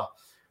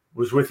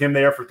was with him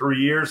there for 3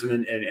 years.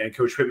 And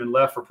Coach Pittman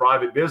left for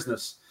private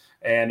business.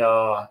 And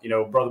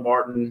Brother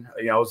Martin,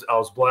 I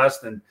was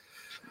blessed, and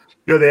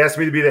they asked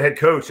me to be the head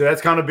coach. So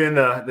that's kind of been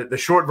the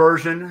short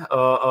version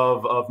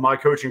of my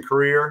coaching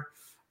career.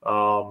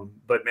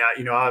 But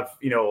man, I've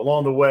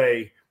along the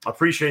way, I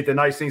appreciate the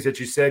nice things that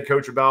you said,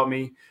 Coach, about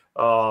me.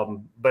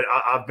 But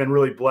I've been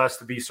really blessed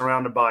to be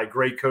surrounded by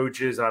great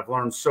coaches, and I've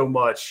learned so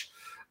much,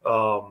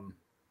 from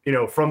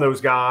those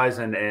guys.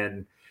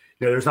 And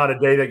there's not a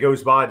day that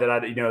goes by that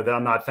that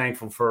I'm not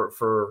thankful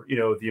for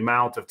the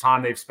amount of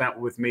time they've spent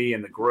with me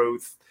and the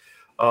growth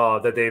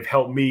that they've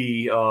helped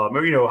me. How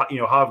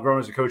I've grown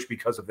as a coach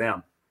because of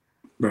them.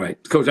 Right,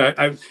 Coach.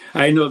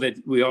 I know that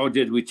we all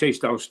did. We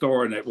chased our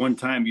star, and at one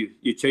time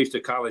you chased a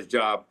college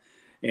job.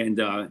 And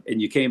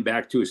you came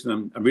back to us,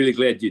 and I'm really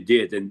glad you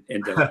did. And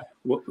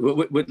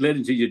what led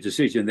into your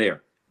decision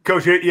there,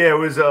 Coach? Yeah, it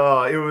was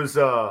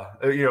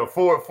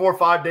 4 or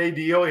 5 day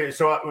deal.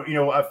 So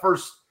at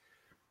first,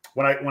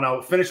 when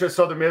I finished at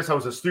Southern Miss, I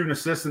was a student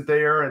assistant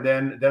there, and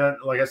then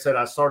like I said,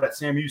 I started at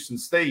Sam Houston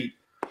State,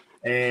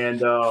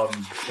 and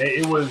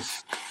it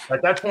was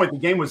at that point the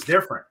game was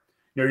different.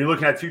 You're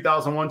looking at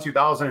 2001,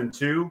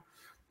 2002.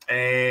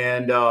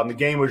 And the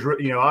game was,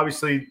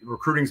 obviously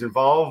recruiting's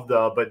involved,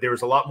 but there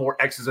was a lot more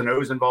X's and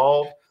O's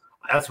involved.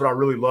 That's what I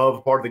really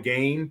love, part of the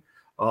game.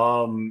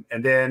 And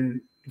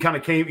then kind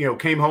of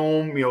came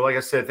home, like I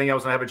said, thinking I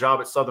was going to have a job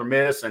at Southern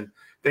Miss, and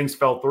things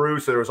fell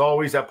through. So there was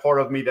always that part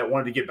of me that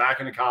wanted to get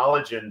back into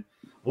college. And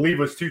I believe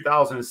it was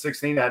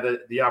 2016, I had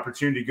the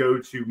opportunity to go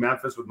to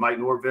Memphis with Mike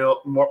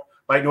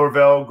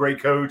Norvell,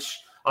 great coach.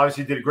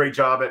 Obviously did a great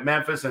job at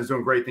Memphis and is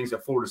doing great things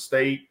at Florida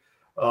State.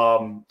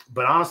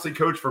 But honestly,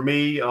 Coach, for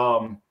me,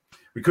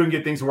 we couldn't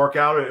get things to work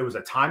out. It was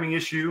a timing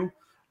issue.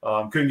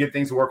 Couldn't get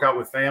things to work out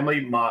with family.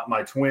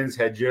 My twins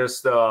had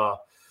just, were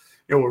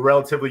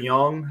relatively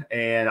young.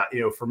 And,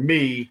 for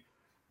me,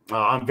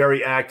 I'm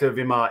very active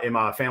in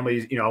my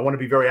family. I want to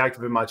be very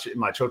active in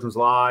my children's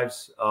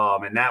lives.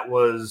 And that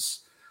was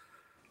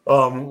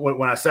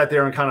when I sat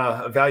there and kind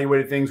of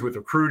evaluated things with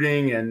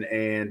recruiting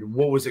and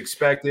what was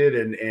expected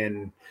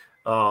and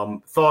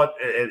thought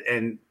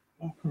and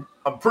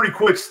a pretty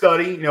quick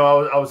study.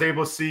 I was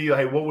able to see,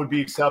 hey, what would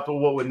be acceptable,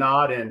 what would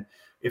not, and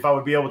if I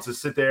would be able to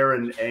sit there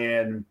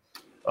and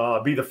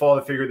be the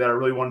father figure that I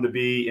really wanted to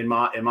be in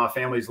my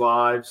family's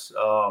lives.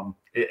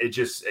 It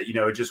just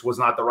was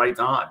not the right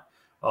time,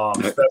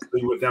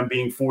 especially with them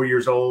being 4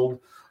 years old.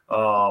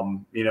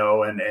 I'm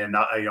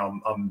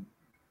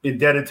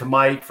indebted to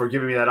Mike for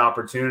giving me that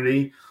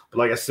opportunity. But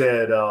like I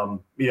said,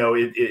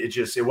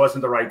 it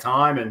wasn't the right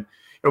time. And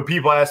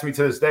people ask me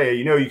to this day,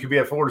 you could be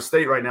at Florida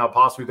State right now,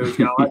 possibly those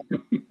guys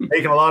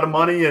making a lot of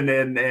money and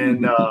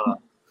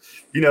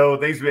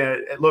things.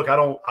 Look, I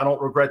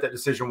don't regret that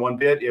decision one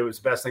bit. It was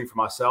the best thing for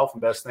myself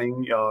and best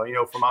thing,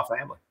 for my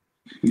family.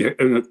 Yeah,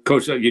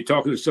 Coach, you're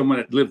talking to someone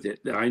that lived it.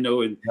 I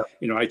know, and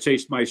I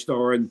chased my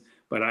star,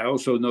 but I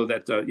also know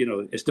that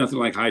it's nothing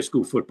like high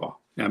school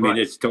football. I mean,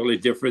 It's totally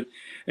different,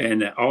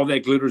 and all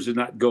that glitters is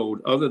not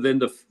gold. Other than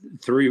the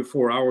 3 or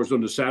 4 hours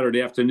on the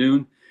Saturday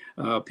afternoon,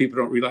 people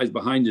don't realize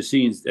behind the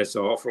scenes that's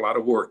an awful lot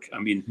of work. I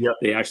mean,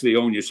 They actually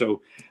own you.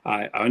 So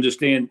I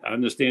understand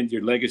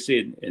your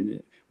legacy,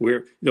 and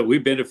we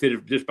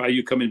benefited just by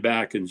you coming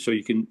back, and so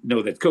you can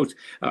know that, Coach.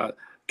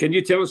 Can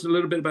you tell us a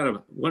little bit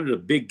about one of the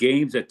big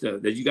games that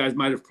you guys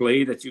might have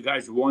played, that you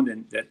guys won,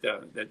 and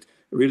that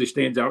really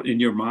stands out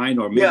in your mind,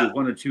 or maybe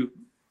one or two?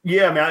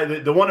 Yeah, I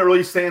mean, the one that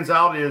really stands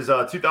out is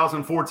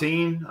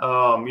 2014.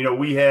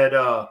 We had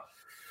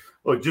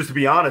look, just to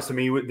be honest, I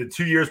mean, the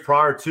 2 years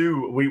prior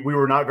to, we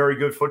were not a very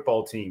good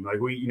football team.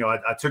 Like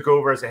I took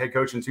over as a head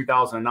coach in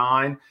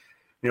 2009.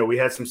 We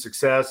had some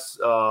success,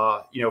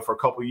 for a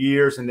couple of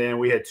years, and then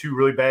we had 2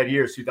 really bad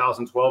years,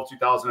 2012,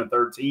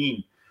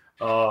 2013.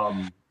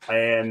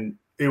 And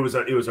it was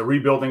a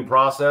rebuilding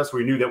process.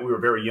 We knew that we were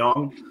very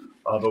young,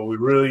 but we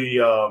really,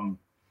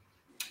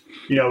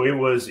 it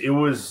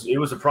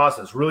was a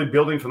process, really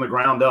building from the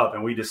ground up.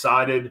 And we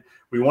decided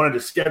we wanted to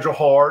schedule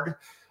hard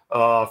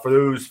for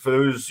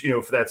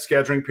that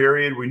scheduling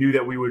period. We knew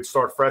that we would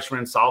start freshmen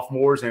and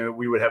sophomores, and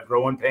we would have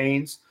growing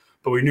pains.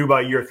 But we knew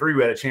by year 3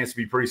 we had a chance to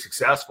be pretty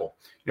successful,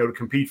 to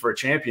compete for a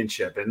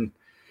championship. And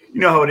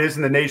you know how it is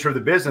in the nature of the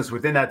business.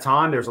 Within that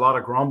time, there's a lot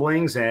of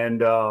grumblings,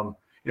 and I'll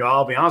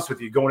be honest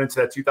with you, going into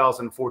that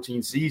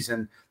 2014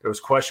 season, there was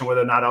question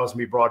whether or not I was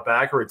going to be brought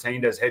back or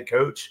retained as head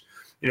coach,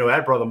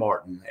 at Brother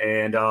Martin.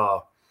 And,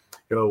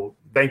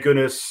 thank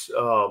goodness,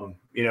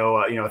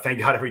 thank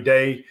God every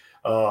day,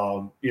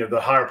 the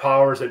higher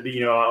powers that,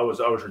 I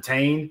was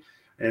retained.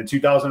 And in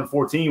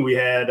 2014, we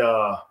had,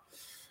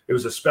 it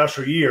was a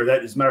special year.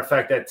 That, as a matter of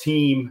fact, that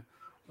team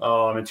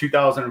in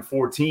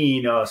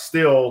 2014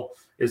 still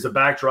is the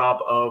backdrop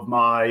of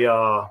my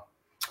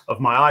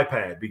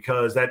iPad,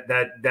 because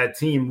that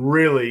team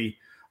really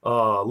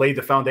laid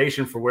the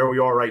foundation for where we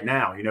are right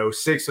now.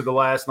 6 of the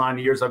last 9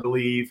 years, I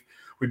believe,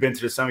 we've been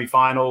to the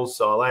semifinals.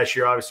 Last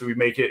year, obviously, we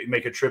make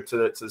a trip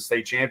to the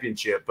state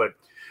championship. But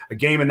a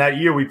game in that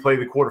year, we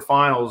played the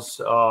quarterfinals.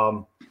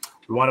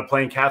 We wound up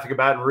playing Catholic of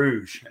Baton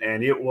Rouge,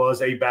 and it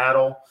was a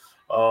battle.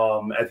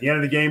 At the end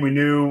of the game, we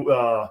knew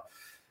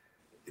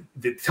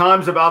the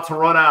time's about to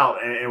run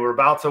out, and we're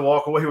about to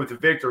walk away with the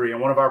victory.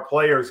 And one of our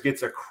players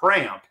gets a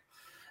cramp.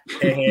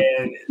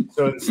 And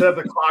so instead of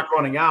the clock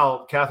running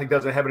out, Catholic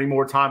doesn't have any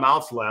more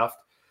timeouts left.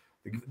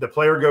 The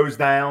player goes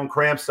down,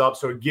 cramps up,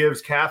 so it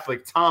gives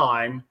Catholic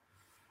time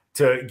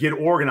to get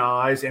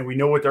organized, and we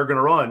know what they're going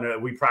to run.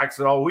 We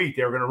practiced it all week.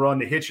 They were going to run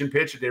the hitch and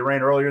pitch that they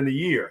ran earlier in the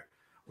year.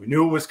 We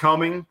knew it was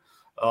coming.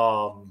 We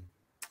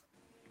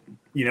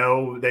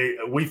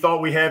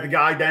thought we had the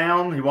guy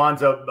down. He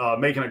winds up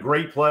making a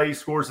great play,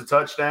 scores a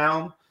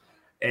touchdown,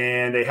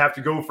 and they have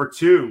to go for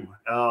 2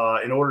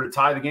 in order to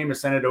tie the game and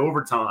send it to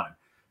overtime.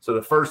 So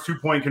the first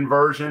 2-point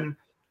conversion,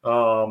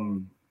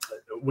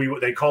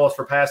 they call us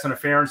for pass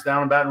interference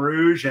down in Baton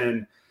Rouge,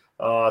 and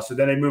so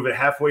then they move it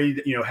halfway,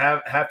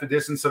 half the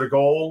distance to the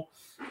goal.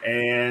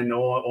 And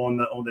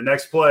on the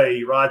next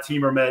play, Rod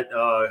Teamer met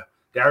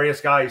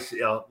Darius Geis, in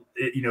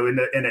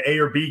the A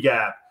or B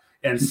gap,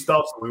 and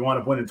stuffs it. We wound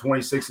up winning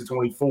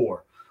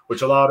 26-24,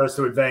 which allowed us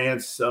to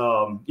advance,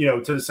 to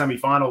the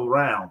semifinal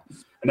round.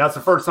 And that's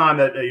the first time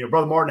that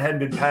Brother Martin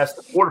hadn't been past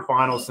the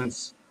quarterfinals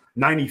since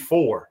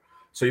 '94.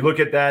 So you look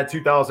at that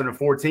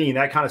 2014,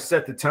 that kind of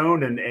set the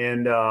tone and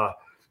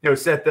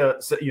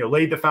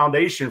laid the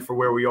foundation for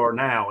where we are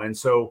now. And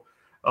so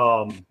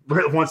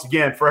once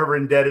again, forever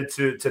indebted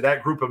to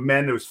that group of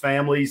men, those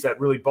families that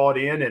really bought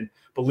in and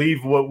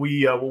believed what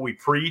we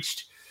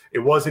preached. It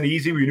wasn't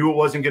easy. We knew it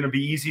wasn't going to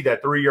be easy,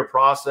 that 3-year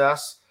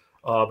process.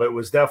 But it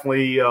was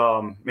definitely,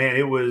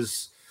 it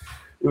was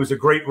a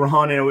great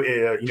run. And,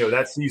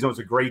 that season was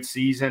a great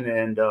season.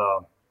 And,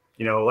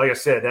 like I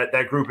said,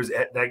 that group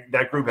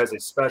has a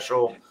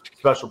special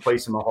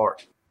place in my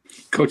heart.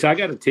 Coach, I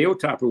got a tail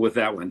topper with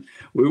that one.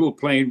 We were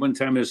playing one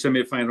time in a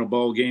semifinal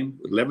ball game,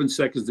 11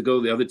 seconds to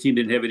go. The other team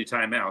didn't have any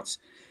timeouts,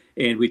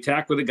 and we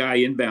tackled a guy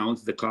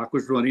inbounds. The clock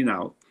was running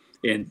out,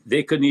 and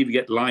they couldn't even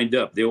get lined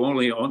up. They were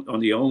only on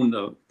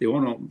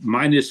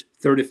minus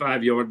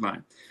 35-yard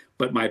line.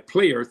 But my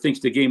player thinks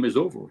the game is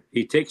over.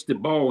 He takes the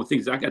ball and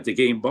thinks, I got the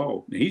game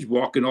ball. And he's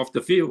walking off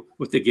the field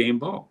with the game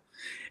ball.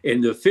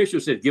 And the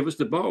official said, give us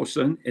the ball,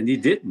 son. And he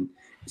didn't.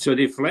 So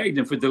they flagged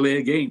him for delay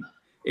of game.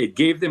 It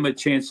gave them a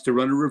chance to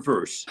run a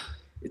reverse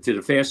to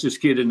the fastest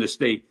kid in the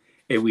state.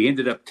 And we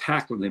ended up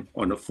tackling him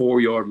on the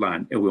 4-yard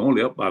line. And we're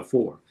only up by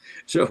 4.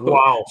 So,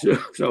 wow.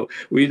 So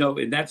we know,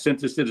 and that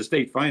sent us to the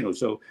state final.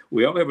 So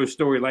we all have a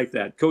story like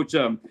that. Coach,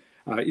 I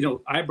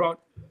brought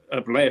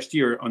up last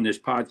year on this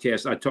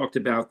podcast, I talked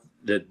about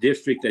the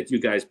district that you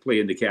guys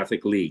play in the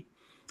Catholic League.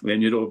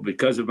 And,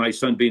 because of my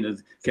son being in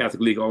the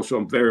Catholic League, also,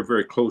 I'm very,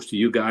 very close to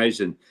you guys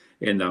and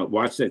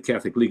watch that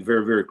Catholic League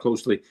very, very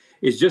closely.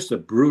 It's just a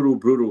brutal,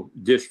 brutal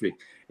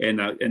district.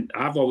 And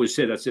I've always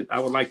said, I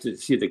would like to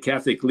see the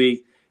Catholic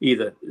League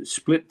either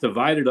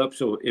divided up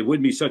so it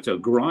wouldn't be such a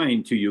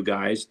grind to you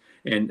guys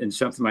and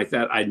something like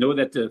that. I know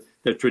that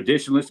the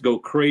traditionalists go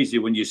crazy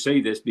when you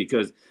say this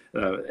because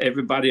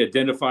everybody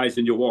identifies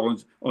in your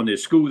walls on their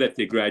school that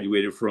they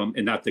graduated from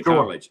and not the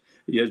college.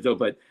 Yes,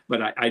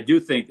 but I do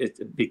think it's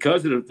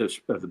because of the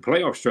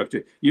playoff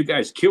structure, you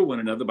guys kill one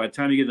another. By the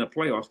time you get in the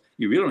playoffs,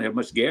 you really don't have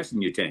much gas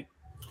in your tank.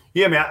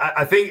 Yeah, man,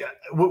 I think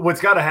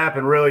what's got to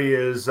happen really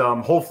is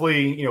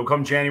hopefully,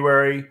 come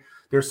January,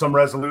 there's some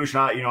resolution.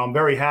 I'm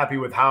very happy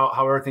with how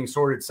everything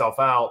sorted itself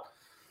out.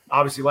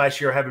 Obviously, last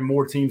year having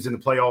more teams in the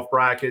playoff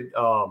bracket,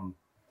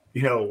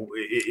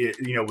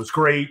 it was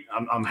great.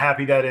 I'm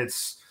happy that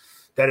it's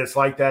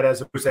like that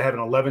as opposed to having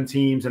 11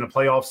 teams in a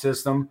playoff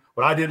system.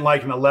 What I didn't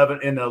like in the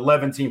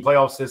 11-team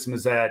playoff system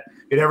is that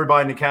you had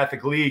everybody in the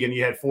Catholic League and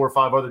you had 4 or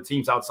 5 other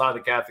teams outside the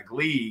Catholic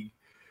League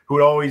who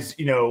would always,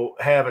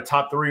 have a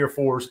top 3 or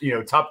 4,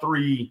 top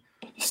 3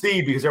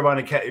 seed because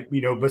everybody,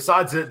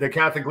 besides the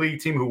Catholic League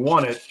team who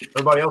won it,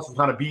 everybody else was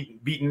kind of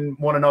beating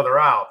one another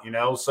out,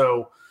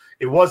 So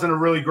it wasn't a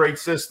really great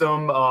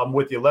system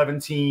with the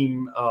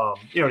 11-team, the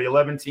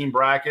 11-team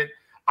bracket.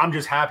 I'm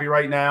just happy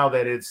right now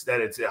that it's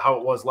how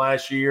it was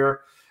last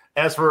year.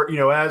 As for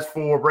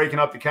breaking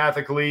up the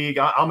Catholic League,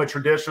 I'm a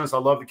traditionalist. I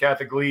love the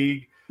Catholic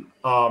League.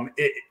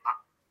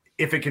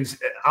 If it can,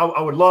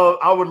 I would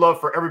love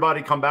for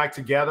everybody to come back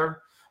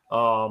together.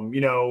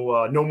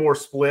 No more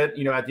split,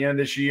 at the end of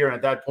this year. And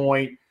at that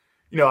point,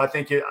 I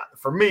think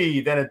for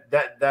me, then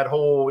that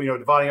whole,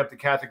 dividing up the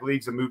Catholic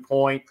League's a moot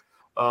point.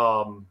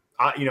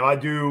 I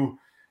do,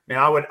 man,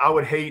 I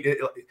would hate it,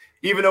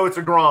 even though it's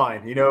a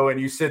grind,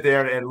 and you sit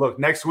there and look,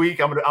 next week,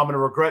 I'm going to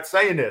regret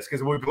saying this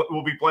because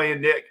we'll be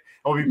playing Nick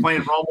and we'll be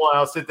playing Rummel. And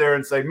I'll sit there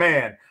and say,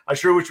 man, I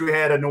sure wish we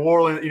had a New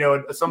Orleans,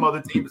 some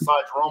other team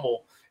besides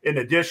Rummel in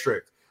the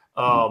district.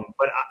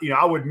 But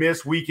I would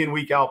miss week in,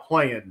 week out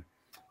playing,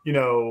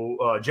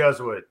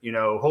 Jesuit,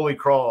 Holy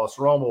Cross,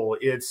 Rummel.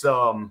 It's,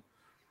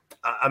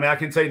 I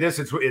can say this,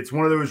 it's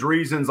one of those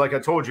reasons, like I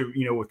told you,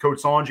 with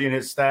Coach Sanji and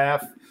his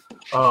staff,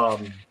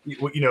 them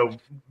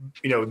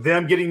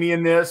getting me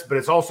in this, but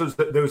it's also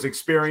those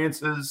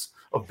experiences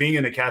of being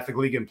in the Catholic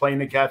League and playing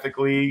the Catholic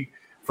League.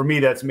 For me,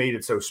 that's made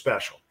it so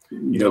special.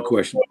 No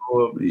question.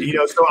 So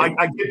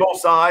I get both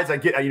sides. I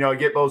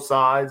get both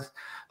sides.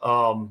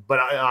 But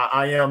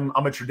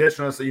I'm a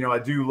traditionalist. I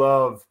do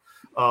love,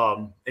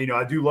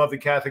 the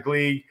Catholic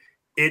League.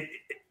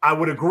 I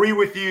would agree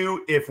with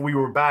you if we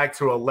were back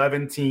to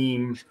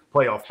 11-team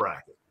playoff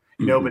bracket,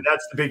 but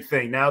that's the big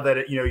thing. Now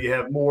that, you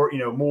have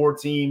more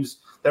teams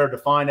that are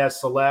defined as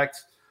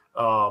select,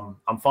 I'm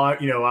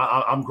fine.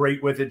 I'm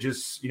great with it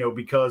just,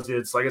 because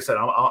it's, like I said,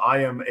 I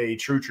am a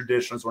true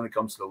traditionalist when it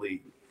comes to the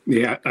league.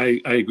 Yeah,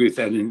 I agree with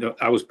that. And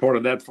I was part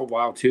of that for a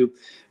while, too.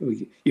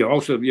 You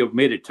also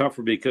made it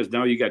tougher because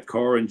now you got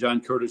Carr and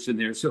John Curtis in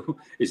there. So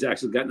it's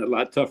actually gotten a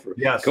lot tougher.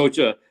 Yes. Coach,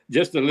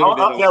 just a little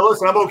bit. Yeah,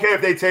 listen, I'm okay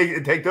if they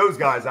take those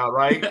guys out,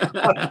 right?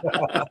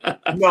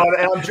 No,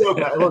 I'm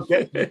joking. Look,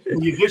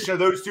 the addition of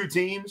those 2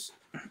 teams,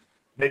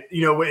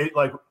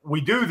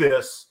 we do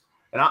this,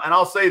 and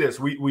I'll say this,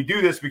 we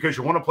do this because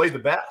you want to play the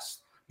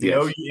best.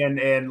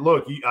 And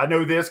look, I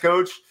know this,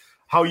 Coach,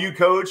 how you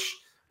coach.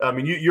 I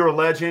mean, you're a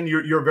legend.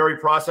 You're very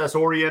process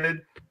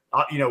oriented.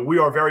 We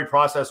are very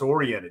process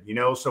oriented.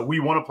 So we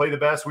want to play the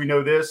best. We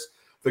know this.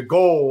 The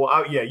goal,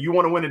 you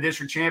want to win a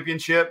district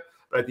championship,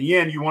 but at the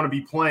end, you want to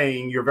be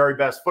playing your very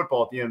best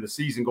football at the end of the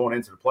season, going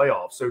into the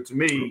playoffs. So to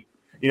me,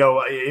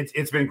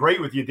 it's been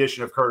great with the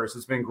addition of Curtis.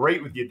 It's been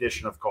great with the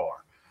addition of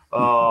Carr.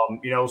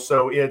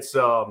 So it's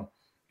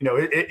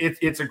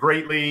it's a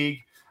great league.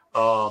 There's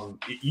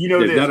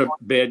not a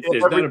bad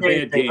game.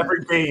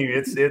 Every game,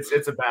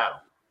 it's a battle.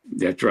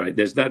 That's right.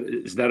 It's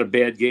not a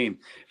bad game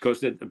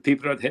because the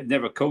people that had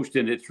never coached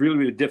in it's really,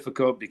 really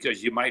difficult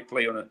because you might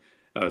play on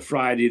a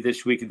Friday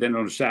this week and then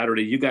on a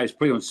Saturday. You guys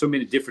play on so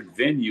many different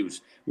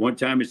venues. One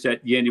time it's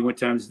at Yandy, one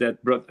time it's that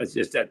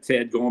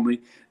Ted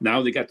Gormley.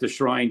 Now they got the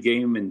Shrine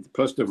game and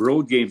plus the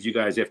road games you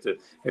guys have to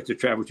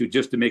travel to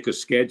just to make a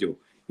schedule.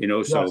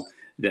 So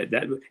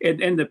that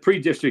and the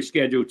pre-district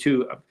schedule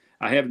too.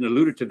 I haven't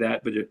alluded to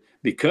that, but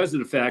because of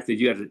the fact that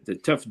you got the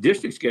tough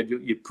district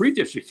schedule, your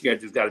pre-district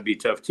schedule's got to be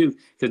tough too,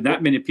 because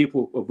not many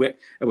people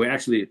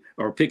actually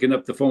are picking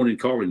up the phone and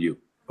calling you.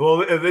 Well,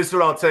 this is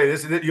what I'll tell you.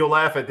 You'll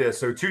laugh at this.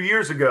 So 2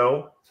 years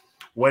ago,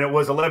 when it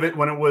was time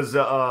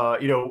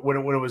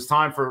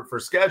for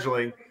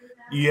scheduling,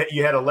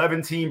 you had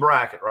 11-team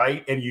bracket,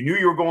 right? And you knew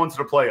you were going to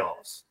the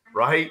playoffs,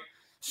 right?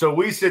 So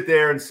we sit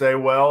there and say,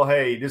 well,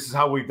 hey, this is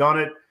how we've done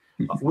it.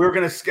 We're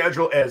going to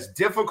schedule as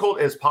difficult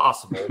as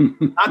possible.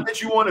 Not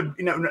that you want to,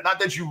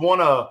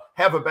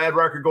 have a bad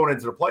record going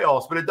into the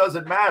playoffs, but it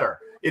doesn't matter.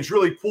 It's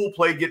really pool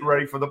play getting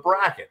ready for the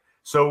bracket.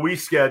 So we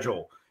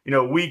schedule,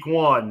 week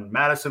 1,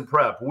 Madison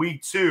Prep,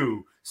 week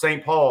 2,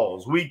 St.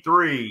 Paul's, week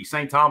 3,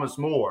 St. Thomas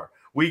More,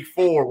 week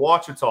 4,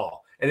 Ouachita.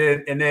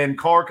 And then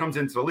Carr comes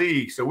into the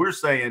league. So we're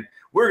saying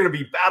we're going to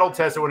be battle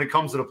tested when it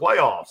comes to the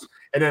playoffs.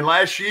 And then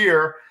last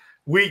year,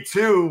 week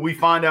 2, we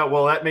find out,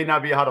 well, that may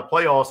not be how the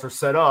playoffs are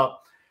set up.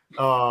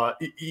 You're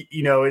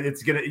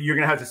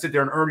gonna have to sit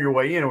there and earn your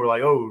way in. And we're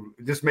like, oh,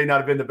 this may not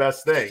have been the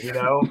best thing,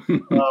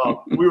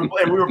 we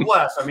were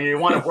blessed. I mean, it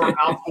wanted to work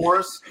out for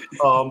us,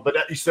 but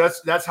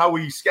that's how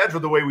we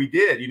scheduled the way we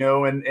did,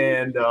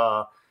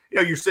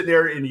 you're sitting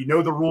there and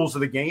the rules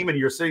of the game, and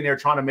you're sitting there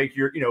trying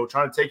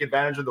to take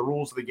advantage of the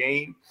rules of the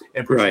game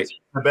and put right.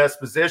 the best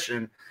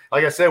position.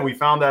 Like I said, we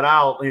found that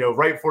out,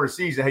 right before the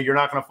season. Hey, you're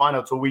not going to find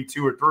out till week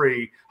 2 or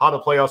 3 how the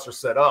playoffs are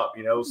set up,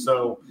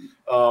 So,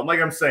 like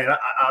I'm saying,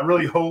 I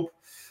really hope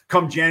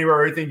come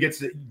January everything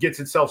gets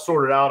itself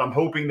sorted out. I'm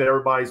hoping that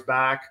everybody's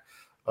back.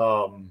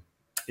 So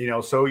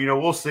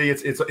we'll see.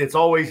 It's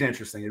always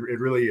interesting. It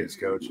really is,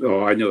 Coach.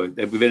 Oh, I know it.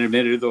 We've been a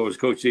minute of those,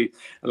 Coach.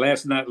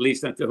 Last but not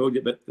least, not to hold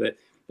you, but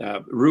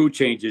rule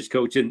changes,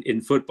 Coach, in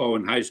football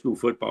and high school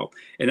football.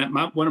 And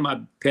one of my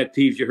pet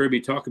peeves, you heard me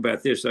talk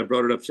about this. I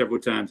brought it up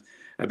several times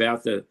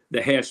about the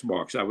hash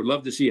marks. I would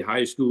love to see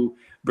high school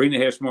bring the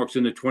hash marks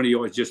in the 20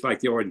 yards just like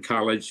they are in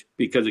college,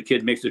 because a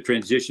kid makes the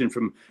transition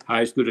from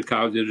high school to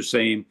college. They're the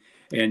same.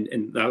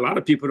 And a lot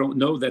of people don't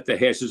know that the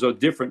hashes are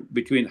different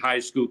between high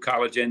school,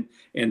 college, and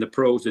the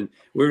pros. And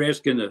we're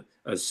asking a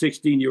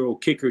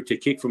 16-year-old kicker to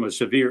kick from a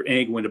severe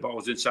angle when the ball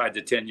is inside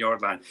the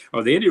 10-yard line.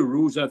 Are there any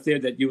rules out there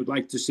that you would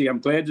like to see? I'm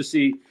glad to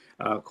see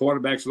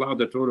quarterbacks allowed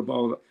to throw the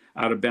ball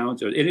out of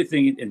bounds, or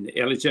anything in the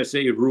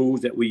LHSA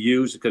rules that we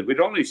use, because we're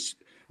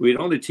the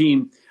only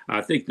team,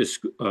 I think,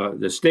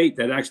 the state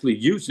that actually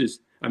uses.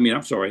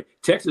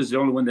 Texas is the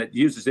only one that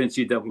uses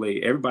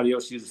NCAA. Everybody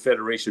else uses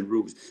federation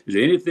rules. Is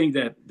there anything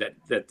that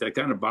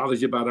kind of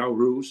bothers you about our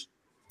rules?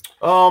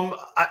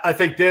 I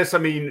think this.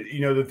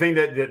 The thing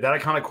that I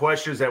kind of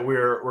question is that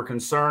we're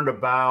concerned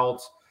about.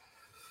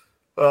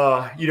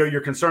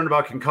 You're concerned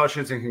about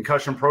concussions and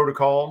concussion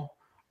protocol,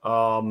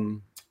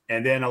 and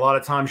then a lot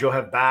of times you'll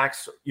have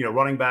backs,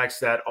 running backs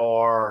that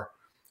are,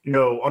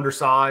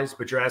 undersized,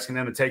 but you're asking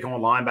them to take on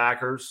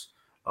linebackers.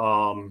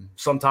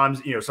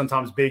 Sometimes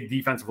big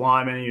defensive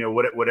linemen,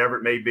 whatever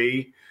it may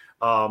be.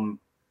 I've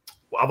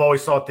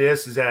always thought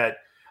this is that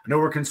I know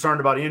we're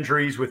concerned about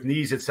injuries with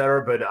knees, et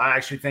cetera, but I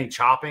actually think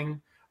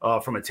chopping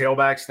from a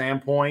tailback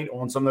standpoint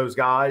on some of those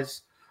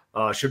guys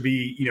should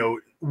be,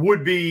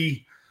 would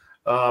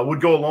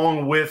go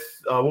along with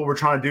what we're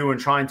trying to do in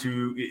trying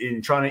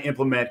to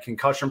implement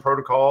concussion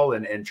protocol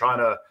and trying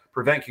to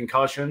prevent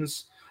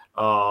concussions.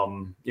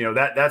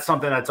 That's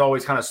something that's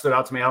always kind of stood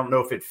out to me. I don't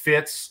know if it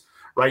fits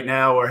right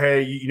now, or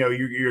hey,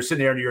 you're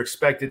sitting there and you're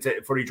expected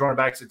for these running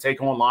backs to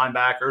take on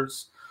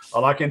linebackers.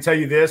 I can tell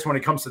you this: when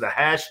it comes to the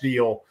hash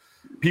deal,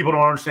 people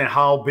don't understand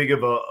how big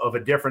of a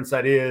difference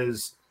that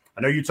is.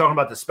 I know you're talking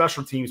about the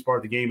special teams part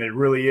of the game, and it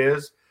really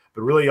is,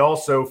 but really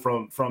also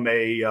from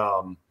a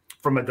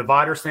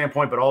divider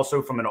standpoint, but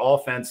also from an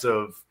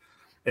offensive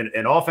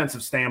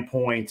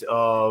standpoint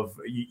of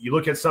you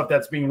look at stuff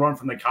that's being run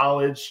from the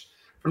college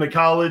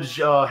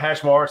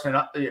hash marks, and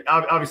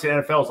obviously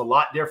NFL is a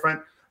lot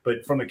different,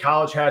 but from the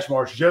college hash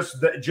marks, just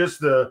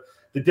the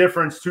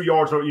difference 2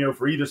 yards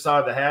for either side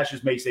of the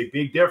hashes makes a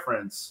big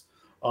difference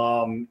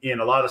in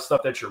a lot of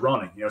stuff that you're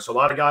running. So a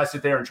lot of guys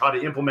sit there and try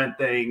to implement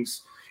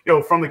things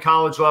from the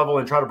college level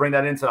and try to bring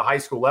that into the high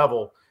school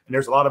level, and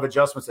there's a lot of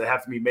adjustments that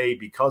have to be made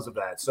because of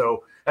that.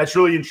 So that's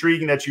really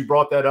intriguing that you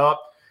brought that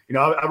up.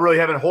 I really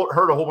haven't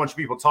heard a whole bunch of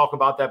people talk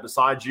about that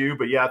besides you,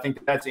 but yeah, I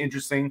think that's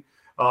interesting.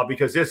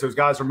 Because those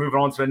guys are moving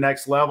on to the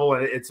next level,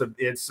 and I think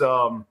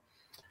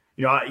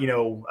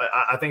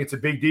it's a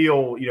big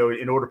deal,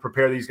 in order to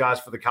prepare these guys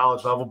for the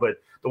college level. But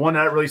the one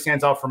that really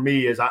stands out for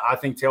me is I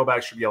think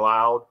tailbacks should be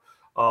allowed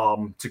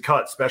to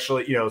cut,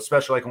 especially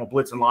like on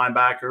blitz and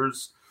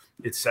linebackers,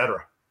 et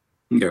cetera.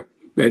 Yeah.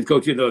 And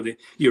Coach,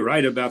 you're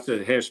right about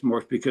the hash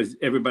marks, because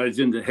everybody's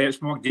in the hash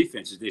mark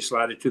defenses. They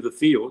slide it to the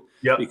field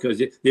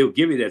because they'll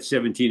give you that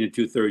 17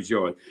 2/3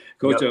 yard.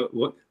 Coach,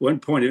 one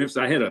point, if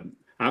I had an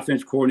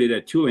offense coordinator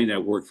at Tulane that I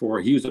worked for,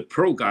 he was a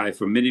pro guy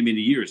for many, many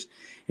years.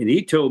 And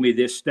he told me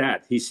this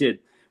stat. He said,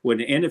 when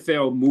the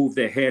NFL moved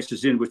their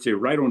hashes in, which they're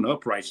right on the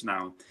uprights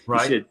now, he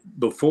said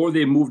before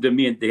they moved them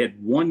in, they had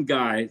one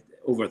guy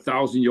over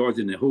 1,000 yards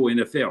in the whole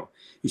NFL.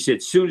 He said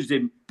as soon as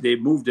they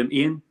moved them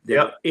in,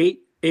 there were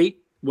eight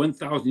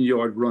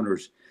 1,000-yard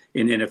runners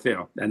in the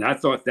NFL. And I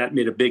thought that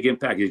made a big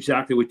impact,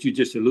 exactly what you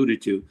just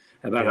alluded to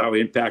about how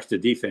it impacts the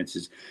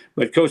defenses.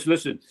 But, Coach,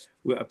 listen,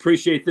 we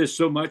appreciate this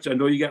so much. I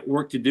know you got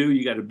work to do.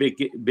 You got a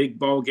big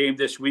ball game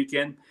this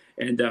weekend.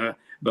 And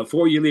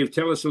before you leave,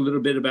 tell us a little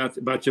bit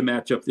about your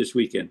matchup this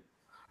weekend.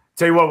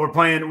 Tell you what, we're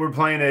playing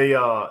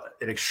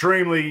an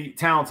extremely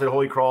talented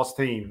Holy Cross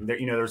team. They're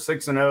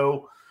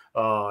 6-0.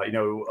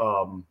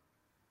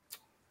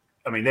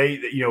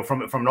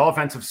 From an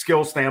offensive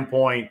skill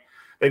standpoint,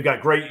 they've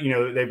got great,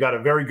 they've got a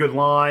very good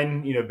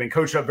line, been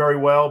coached up very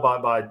well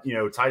by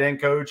tight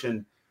end coach,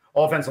 and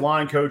offensive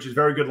line coach is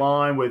very good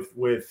line with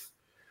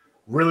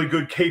really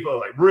good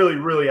really,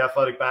 really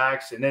athletic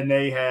backs. And then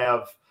they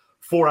have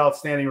 4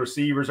 outstanding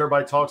receivers.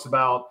 Everybody talks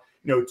about,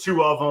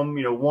 two of them.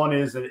 One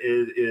is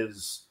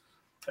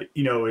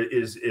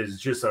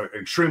just an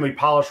extremely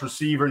polished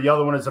receiver. The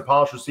other one is a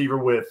polished receiver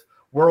with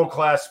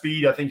world-class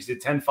speed. I think he's a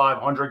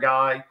 10-500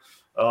 guy.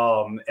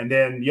 And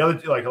then the other,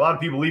 like a lot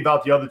of people leave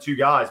out the other two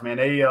guys, man.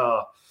 They've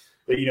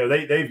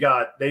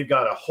got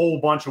a whole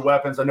bunch of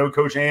weapons. I know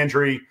Coach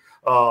Andry,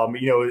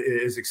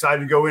 is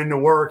excited to go into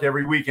work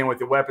every weekend with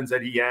the weapons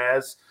that he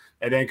has.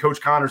 And then Coach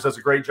Connors does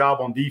a great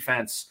job on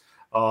defense.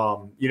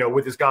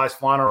 With his guys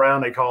flying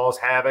around, they cause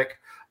havoc.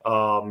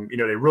 They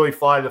really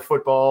fly the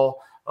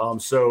football.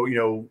 Coach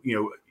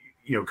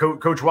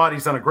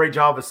Watney's done a great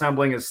job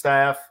assembling his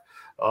staff.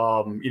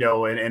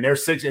 And they're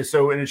 6,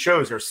 and it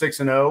shows they're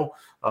 6-0.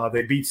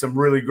 They beat some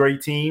really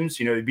great teams.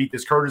 They beat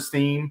this Curtis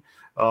team.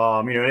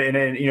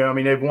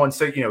 They've won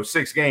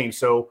 6 games.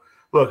 So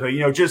look,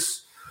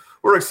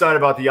 we're excited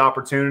about the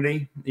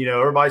opportunity.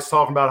 Everybody's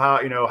talking about how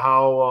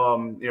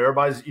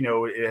everybody's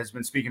has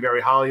been speaking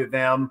very highly of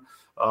them.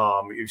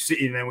 You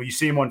see, and then when you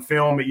see them on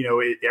film,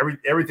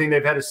 everything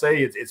they've had to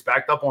say, it's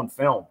backed up on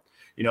film.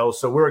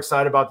 So we're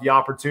excited about the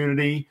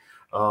opportunity.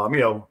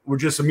 We're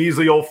just a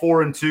measly old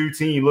 4-2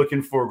 team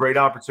looking for a great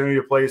opportunity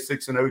to play a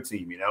 6-0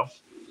 team.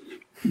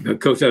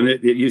 Coach,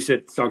 you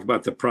talked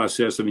about the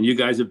process. I mean, you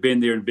guys have been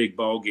there in big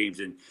ball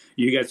games, and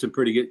you got some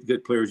pretty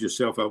good players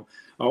yourself. I'm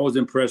always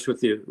impressed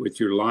with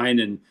your line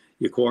and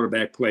your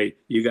quarterback play.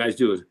 You guys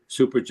do a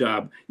super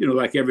job.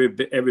 Like every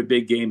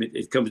big game,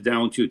 it comes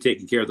down to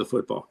taking care of the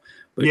football.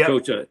 But yep.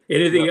 Coach,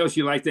 anything else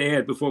you'd like to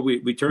add before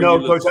we turn? No,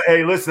 Coach.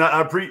 Hey, listen,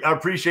 I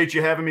appreciate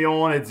you having me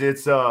on.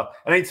 It's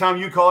anytime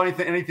you call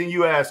anything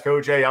you ask,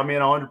 Coach. Hey, I'm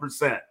in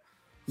 100%.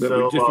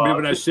 But just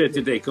remember what I said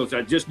today, Coach.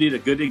 I just need a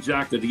good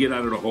exacta to get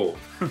out of the hole.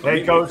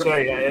 Hey, Coach.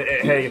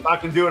 Hey, if I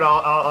can do it,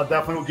 I'll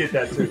definitely get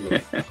that to you.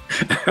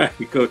 All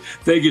right, Coach.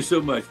 Thank you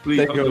so much.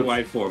 Please hug the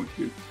wife for me.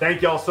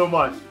 Thank y'all so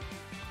much.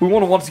 We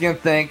want to once again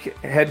thank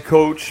head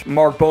coach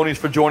Mark Bonis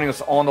for joining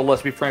us on the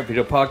Let's Be Frank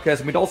video podcast.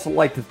 And we'd also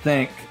like to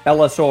thank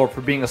LSR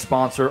for being a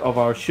sponsor of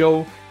our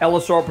show.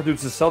 LSR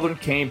produces Southern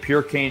Cane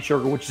Pure Cane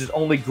Sugar, which is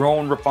only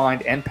grown,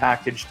 refined, and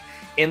packaged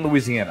in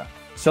Louisiana.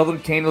 Southern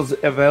Cane is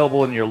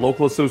available in your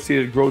local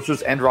Associated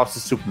Grocers and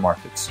Rouse's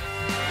supermarkets.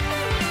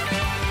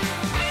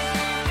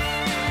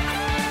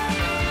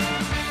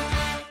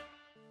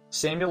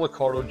 Samuel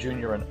Accardo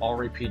Jr. and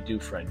Henri P.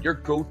 Dufresne, your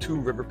go-to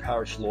River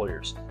Parish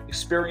lawyers.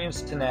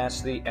 Experience,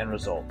 tenacity, and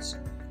results.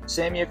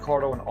 Sammy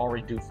Accardo and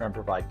Henri Dufresne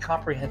provide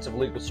comprehensive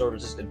legal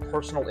services in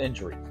personal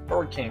injury,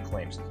 hurricane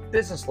claims,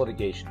 business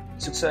litigation,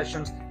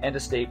 successions, and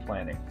estate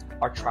planning.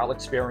 Our trial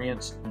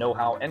experience,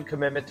 know-how, and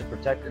commitment to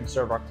protect and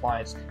serve our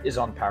clients is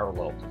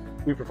unparalleled.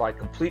 We provide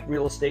complete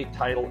real estate,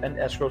 title, and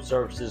escrow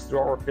services through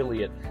our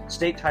affiliate,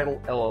 State Title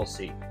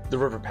LLC. The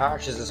River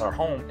Parishes is our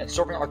home, and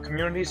serving our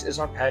communities is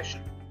our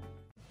passion.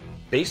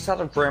 Based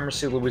out of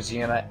Gramercy,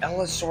 Louisiana,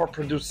 LSR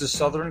produces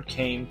Southern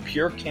Cane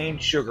Pure Cane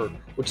Sugar,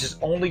 which is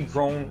only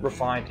grown,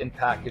 refined, and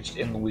packaged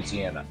in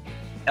Louisiana.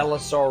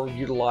 LSR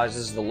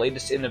utilizes the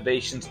latest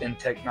innovations in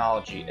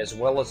technology, as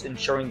well as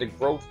ensuring the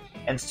growth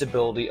and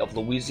stability of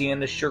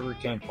Louisiana's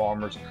sugarcane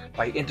farmers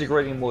by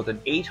integrating more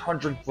than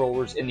 800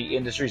 growers in the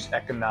industry's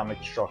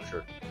economic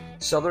structure.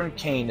 Southern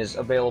Cane is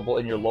available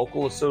in your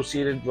local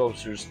Associated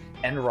Grocers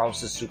and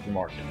Rouse's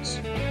supermarkets.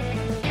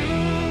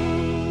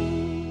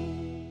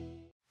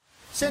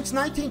 Since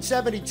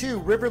 1972,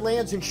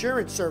 Riverlands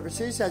Insurance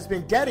Services has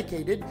been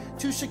dedicated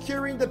to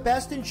securing the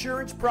best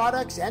insurance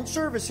products and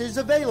services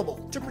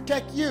available to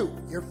protect you,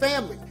 your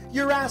family,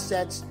 your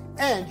assets,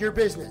 and your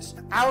business.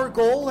 Our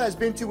goal has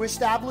been to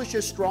establish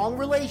a strong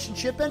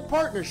relationship and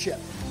partnership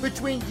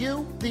between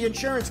you, the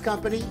insurance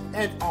company,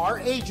 and our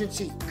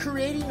agency,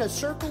 creating a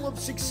circle of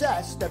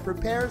success that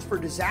prepares for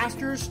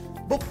disasters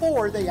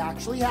before they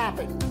actually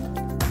happen.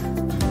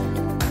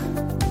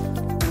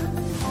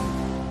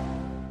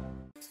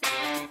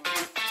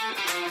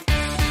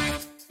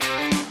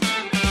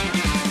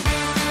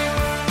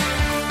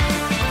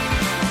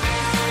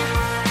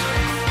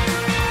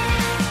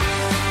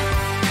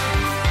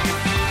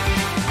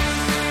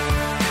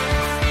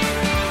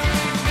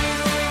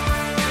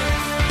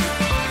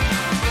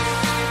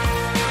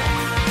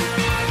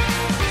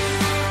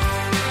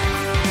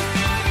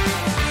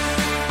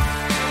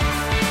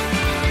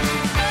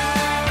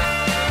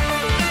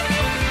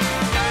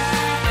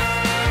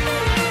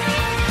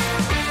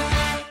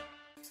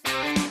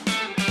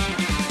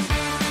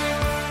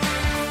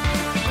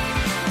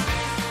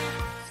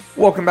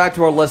 Welcome back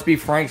to our Let's Be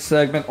Frank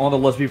segment on the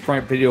Let's Be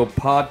Frank video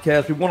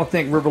podcast. We want to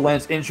thank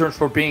Riverlands Insurance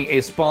for being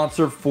a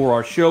sponsor for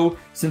our show.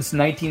 Since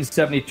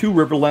 1972,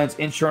 Riverlands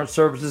Insurance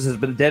Services has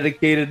been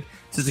dedicated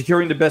to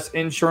securing the best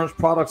insurance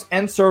products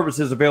and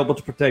services available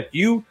to protect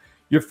you,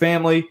 your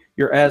family,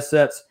 your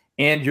assets,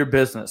 and your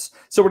business.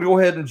 So we're going to go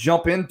ahead and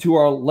jump into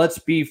our Let's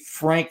Be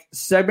Frank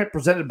segment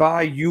presented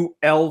by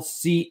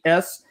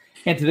ULCS.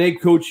 And today,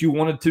 Coach, you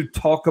wanted to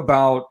talk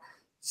about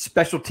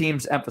special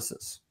teams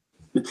emphasis.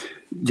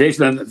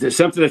 Jason, there's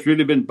something that's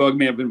really been bugging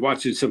me. I've been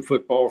watching some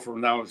football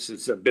from now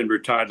since I've been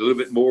retired a little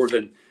bit more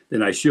than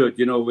I should,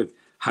 with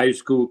high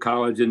school,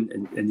 college, and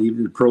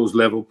even the pros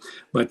level.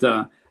 But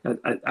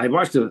I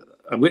watched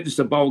a I witnessed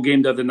a ball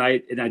game the other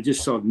night, and I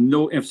just saw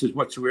no emphasis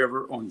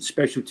whatsoever on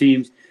special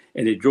teams,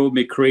 and it drove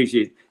me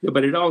crazy.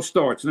 But it all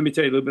starts. Let me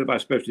tell you a little bit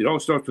about special teams. It all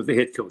starts with the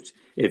head coach.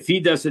 If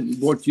he doesn't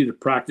want you to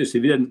practice,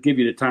 if he doesn't give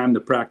you the time to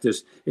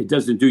practice, it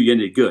doesn't do you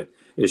any good.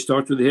 It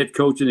starts with the head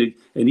coach, and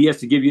he has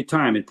to give you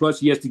time, and plus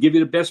he has to give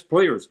you the best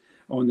players.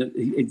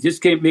 It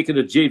just can't make it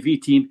a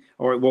JV team,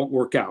 or it won't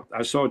work out.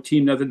 I saw a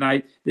team the other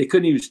night; they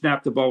couldn't even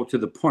snap the ball to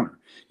the punter.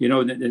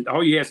 And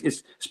all you ask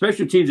is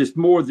special teams. It's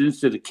more than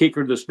just the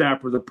kicker, the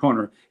snapper, the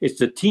punter. It's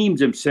the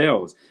teams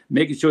themselves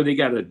making sure they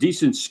got a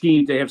decent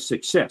scheme to have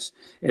success.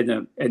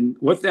 And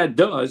what that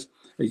does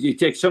is you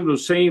take some of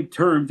those same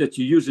terms that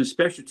you use in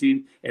special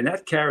team, and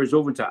that carries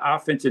over to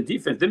offense and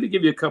defense. Let me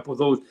give you a couple of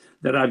those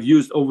that I've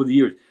used over the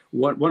years.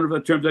 One of the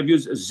terms I've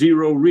used is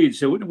zero read.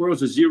 So what in the world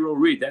is a zero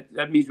read?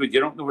 That means when you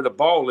don't know where the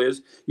ball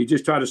is, you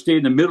just try to stay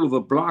in the middle of a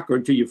blocker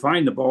until you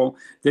find the ball.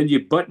 Then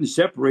you button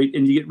separate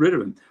and you get rid of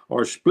him.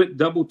 Or split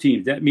double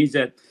teams. That means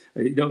that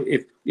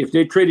if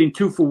they're trading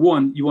 2 for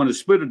 1, you want to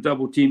split a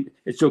double team.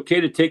 It's okay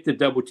to take the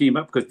double team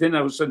up, because then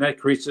all of a sudden that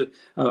creates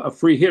a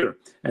free hitter.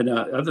 And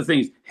other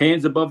things,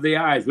 hands above the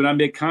eyes. When I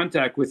make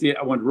contact with you,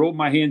 I want to roll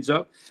my hands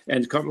up, and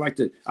it's kind of like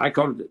I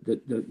call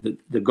it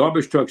the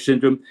garbage truck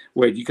syndrome,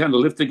 where you kind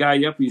of lift the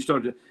guy up and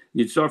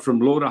you start from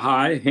low to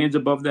high, hands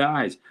above the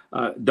eyes.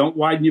 Don't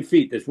widen your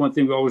feet. That's one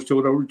thing we always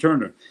told our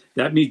returner.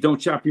 That means don't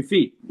chop your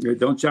feet.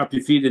 Don't chop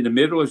your feet in the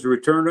middle as a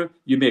returner.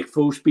 You make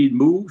full speed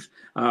moves.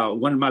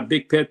 One of my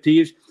big pet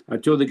peeves, I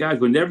told the guys,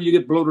 whenever you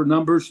get below the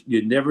numbers,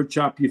 you never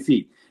chop your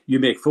feet. You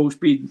make full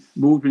speed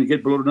moves when you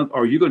get below the numbers,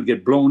 or you're going to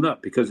get blown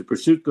up because the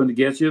pursuit's going to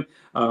get you.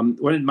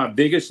 One of my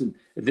biggest, and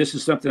this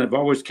is something I've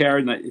always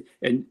carried,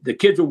 and the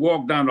kids will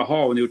walk down the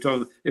hall and they were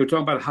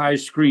talking about high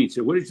screen.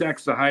 So what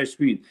exactly is the high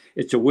screen?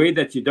 It's a way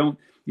that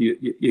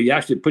you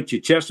actually put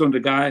your chest on the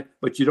guy,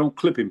 but you don't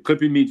clip him.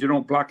 Clipping means you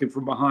don't block him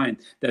from behind.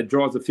 That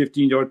draws a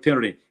 15-yard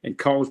penalty and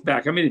calls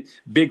back. I mean,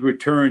 big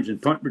returns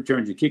and punt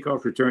returns and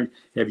kickoff returns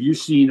have you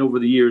seen over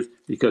the years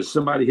because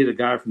somebody hit a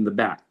guy from the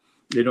back?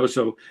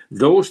 So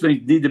those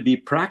things need to be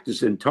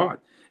practiced and taught.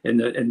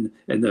 And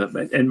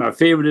my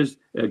favorite is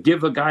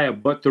give a guy a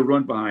butt to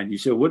run behind. You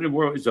say, what in the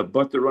world is a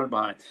butt to run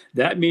behind?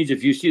 That means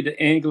if you see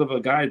the angle of a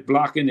guy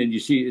blocking and you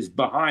see his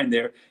behind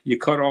there, you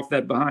cut off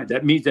that behind.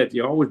 That means that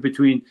you're always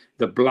between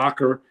the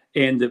blocker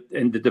and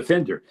the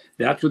defender.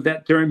 That's what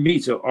that term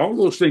means. So all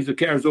those things that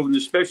carries over in the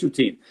special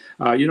team.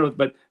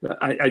 But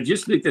I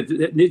just think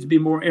that needs to be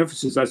more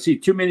emphasis. I see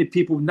too many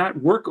people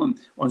not work on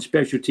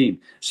special team.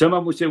 Some of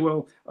them would say,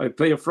 well, I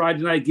play a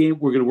Friday night game,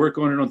 we're going to work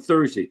on it on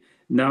Thursday.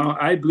 Now,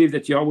 I believe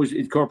that you always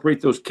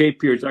incorporate those K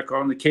periods. I call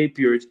them the K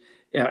periods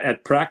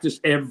at practice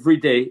every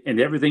day,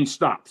 and everything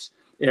stops.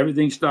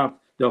 Everything stops.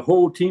 The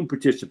whole team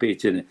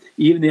participates in it.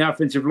 Even the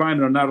offensive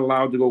linemen are not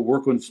allowed to go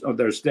work on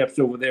their steps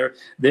over there.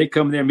 They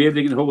come there,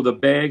 maybe they can hold the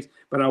bags,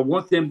 but I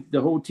want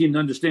the whole team to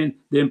understand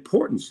the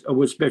importance of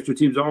what special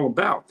teams are all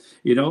about.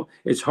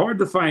 It's hard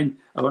to find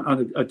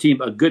on a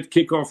team a good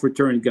kickoff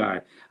return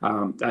guy.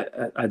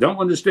 I don't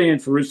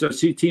understand, for instance, I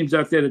see teams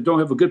out there that don't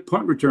have a good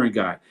punt return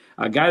guy.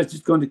 A guy that's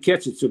just going to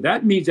catch it. So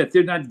that means that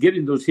they're not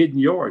getting those hidden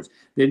yards.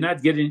 They're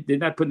not putting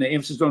the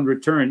emphasis on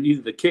return,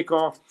 either the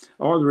kickoff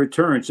or the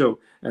return. So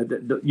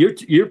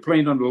you're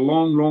playing on the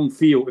long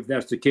field if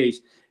that's the case,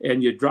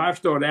 and your drive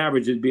start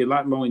average would be a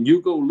lot longer. And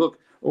you go look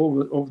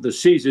over the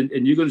season,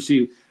 and you're going to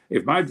see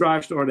if my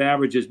drive start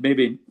average is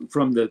maybe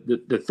from the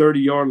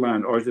 30-yard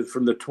line, or is it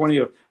from the 20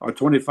 or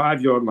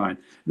 25-yard line.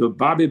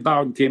 Bobby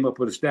Bowden came up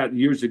with a stat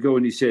years ago,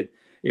 and he said,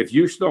 if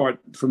you start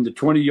from the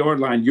 20-yard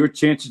line, your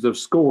chances of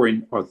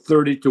scoring are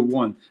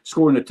 30-1,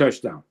 scoring a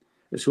touchdown.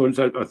 So it's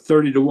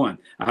 30-1.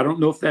 I don't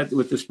know if that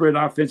with the spread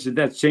offense, if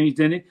that's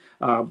changed any.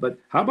 But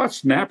how about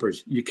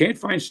snappers? You can't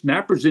find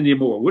snappers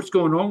anymore. What's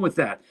going on with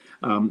that?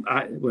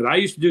 What I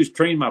used to do is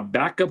train my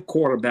backup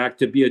quarterback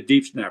to be a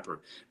deep snapper,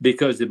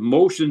 because the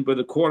motion with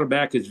the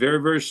quarterback is very,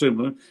 very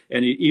similar.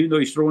 And even though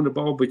he's throwing the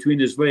ball between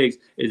his legs,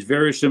 it's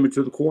very similar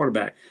to the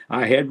quarterback.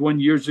 I had one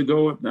years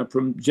ago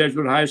from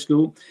Jesuit High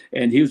School,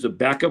 and he was a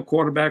backup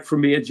quarterback for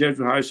me at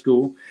Jesuit High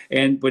School.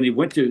 And when he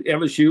went to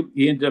LSU,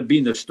 he ended up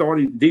being the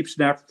starting deep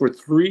snapper for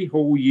 3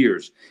 whole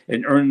years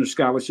and earning a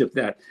scholarship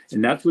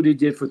and that's what he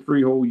did for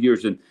 3 whole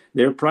years. And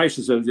their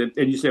prices of it.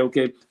 And you say,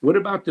 okay, what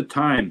about the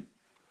time?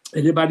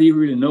 Anybody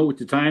really know what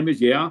the time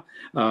is? Yeah.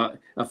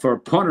 For a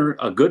punter,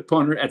 a good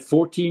punter at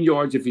 14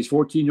 yards, if he's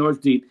 14 yards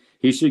deep,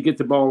 he should get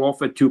the ball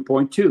off at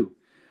 2.2.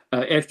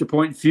 Extra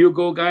point field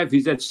goal guy, if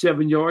he's at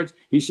 7 yards,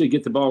 he should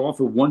get the ball off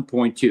at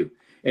 1.2.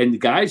 And the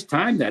guys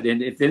time that.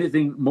 And if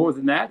anything more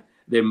than that,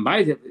 they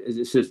might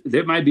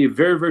be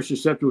very, very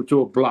susceptible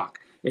to a block.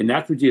 And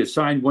that's what you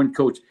assign one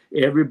coach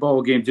every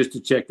ball game just to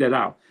check that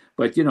out.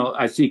 But,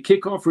 I see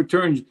kickoff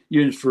return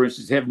units, for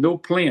instance, have no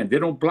plan. They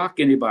don't block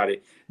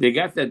anybody. They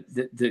got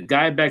the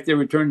guy back there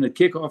returning the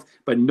kickoff,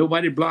 but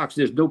nobody blocks.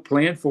 There's no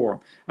plan for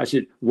them. I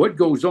said, what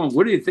goes on?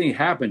 What do you think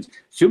happens?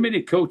 So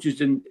many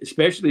coaches,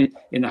 especially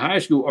in the high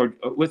school, are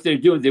what they're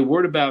doing. They're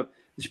worried about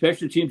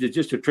special teams is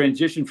just a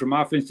transition from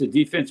offense to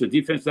defense or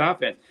defense to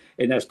offense.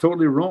 And that's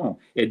totally wrong.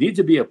 It needs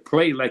to be a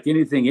play like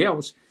anything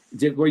else.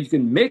 where you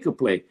can make a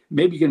play.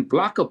 Maybe you can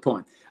block a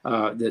punt.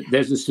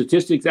 There's a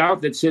statistics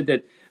out that said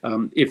that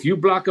if you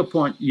block a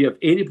punt, you have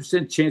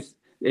 80% chance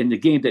in the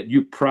game that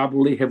you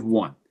probably have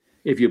won.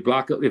 If you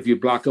block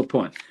a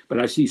punt. But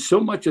I see so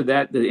much of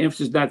that, the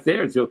emphasis is not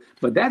there. So,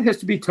 but that has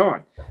to be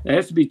taught. That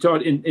has to be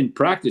taught in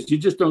practice. You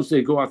just don't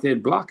say go out there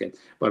and block it.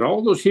 But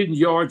all those hidden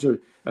yards are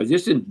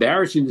just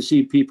embarrassing to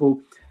see people.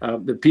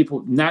 The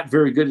people not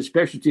very good at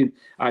special teams.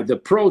 The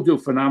pros do a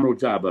phenomenal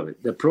job of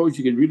it. The pros,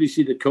 you can really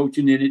see the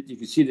coaching in it. You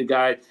can see the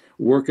guy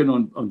working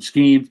on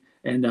schemes,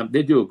 and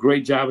they do a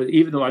great job of it,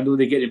 even though I know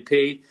they're getting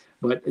paid.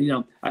 But,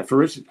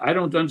 for instance, I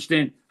don't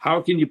understand how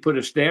can you put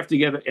a staff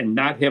together and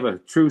not have a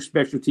true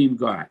special team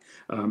guy.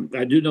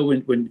 I do know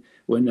when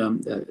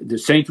the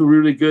Saints were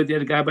really good, they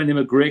had a guy by the name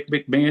of Greg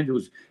McMahon, who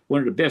was one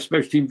of the best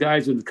special team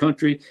guys in the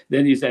country.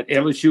 Then he's at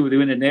LSU, they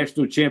win the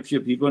national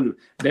championship. He's one of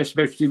the best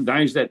special team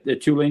guys at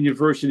Tulane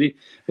University.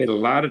 We had a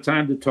lot of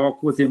time to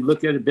talk with him,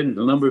 look at it, been in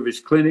a number of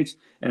his clinics.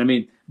 And I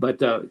mean, but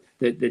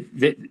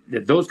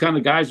those kind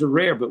of guys are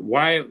rare. But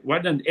why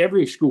doesn't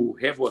every school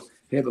have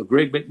a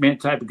Greg McMahon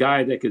type of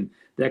guy that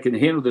can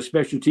handle the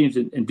special teams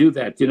and do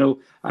that?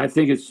 I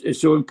think it's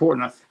so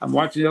important. I'm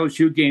watching the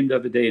LSU game the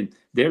other day, and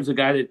there's a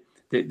guy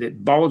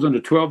that balls on the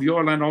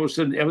 12-yard line. All of a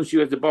sudden, LSU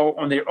has the ball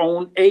on their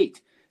own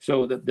 8.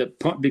 So the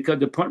punt, because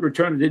the punt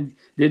returner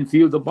didn't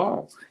feel the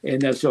ball,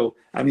 and so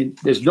I mean,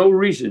 there's no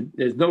reason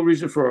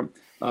for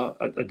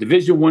a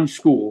Division I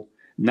school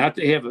not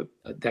to have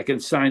that can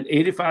sign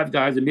 85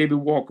 guys and maybe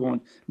walk on,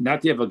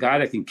 not to have a guy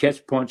that can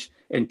catch punch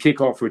and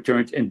kickoff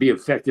returns and be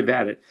effective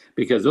at it,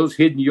 because those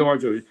hidden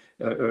yards are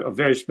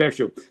very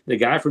special. The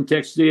guy from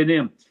Texas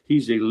A&M,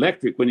 he's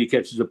electric when he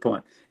catches a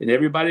punt, and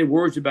everybody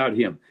worries about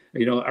him.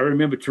 I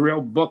remember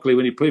Terrell Buckley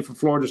when he played for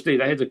Florida State.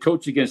 I had to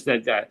coach against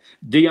that guy.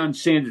 Deion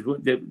Sanders,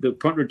 the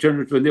punt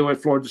returners when they were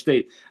at Florida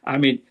State. I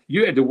mean,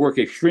 you had to work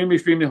extremely,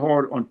 extremely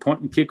hard on punt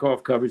and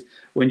kickoff coverage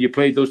when you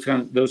played those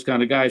kind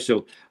of guys.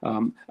 So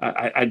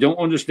I don't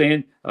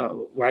understand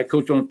why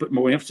Coach don't put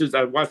more emphasis.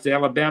 I watched the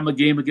Alabama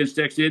game against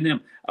Texas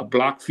A&M. A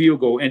blocked field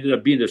goal ended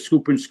up being a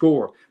scoop and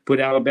score, put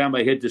Alabama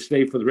ahead to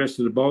stay for the rest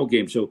of the ball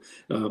game. So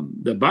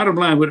the bottom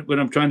line, what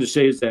I'm trying to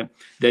say is that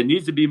there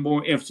needs to be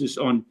more emphasis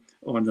on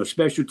the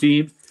special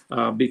teams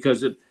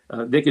because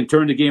they can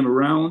turn the game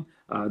around.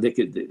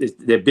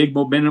 They're big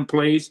momentum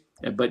plays,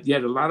 but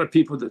yet a lot of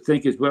people that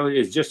think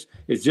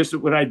it's just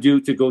what I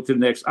do to go to the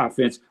next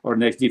offense or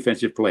next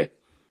defensive play.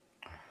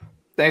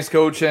 Thanks,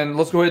 Coach. And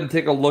let's go ahead and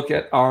take a look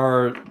at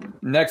our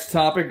next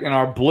topic in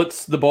our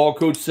Blitz the Ball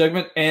Coach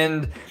segment.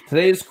 And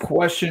today's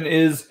question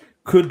is,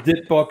 could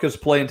Dick Butkus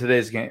play in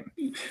today's game?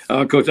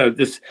 Coach,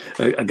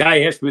 a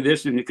guy asked me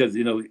this because,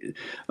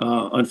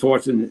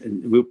 unfortunately,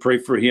 and we'll pray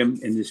for him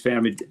and his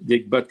family.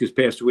 Dick Butkus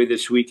passed away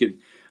this week. And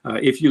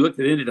if you looked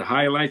at any of the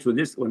highlights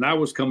when I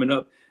was coming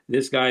up,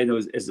 this guy,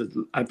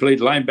 I played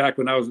linebacker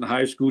when I was in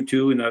high school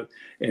too, and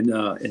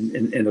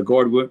a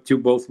guard worked too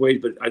both ways.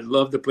 But I'd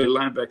love to play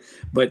linebacker.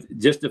 But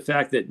just the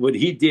fact that what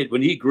he did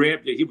when he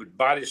grabbed it, he would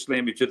body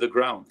slam you to the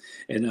ground.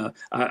 And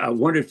I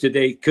wonder if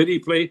today could he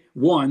play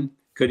one.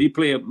 Could he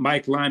play a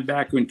Mike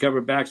linebacker and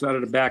cover backs out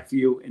of the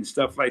backfield and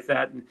stuff like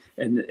that?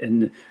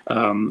 And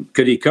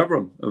could he cover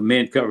them,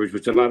 man coverage,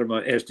 which a lot of them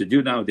are asked to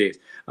do nowadays?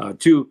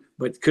 Two,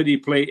 but could he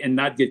play and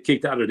not get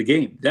kicked out of the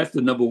game? That's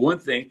the number one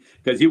thing,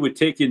 because he would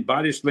take in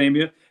body slam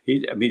you.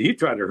 He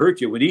tried to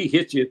hurt you. When he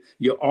hit you,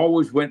 you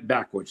always went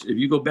backwards. If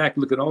you go back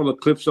and look at all the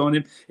clips on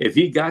him, if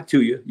he got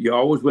to you, you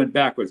always went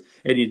backwards.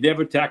 And he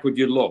never tackled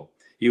you low.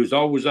 He was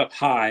always up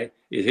high.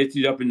 It hit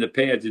you up in the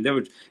pads. He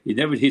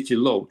never hit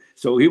you low.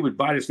 So he would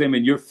body slam,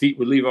 and your feet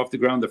would leave off the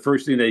ground. The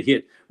first thing they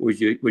hit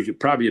was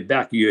probably the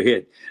back of your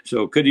head.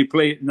 So could he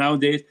play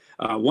nowadays?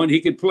 One,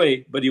 he could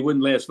play, but he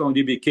wouldn't last long.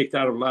 He'd be kicked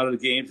out of a lot of the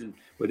games and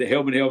with a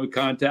helmet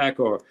contact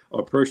or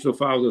personal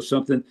fouls or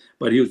something.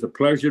 But he was a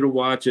pleasure to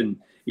watch, and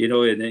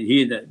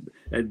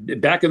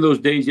and back in those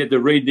days, you had the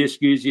Ray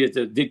Niskis, you had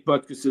the Dick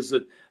Butkuses,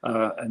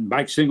 and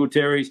Mike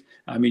Singletaries.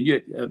 I mean,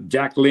 you had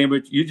Jack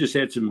Lambert. You just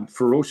had some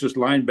ferocious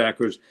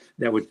linebackers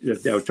that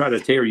would try to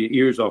tear your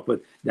ears off.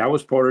 But that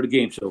was part of the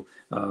game. So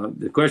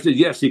the question is,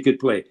 yes, he could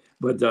play,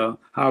 but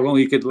how long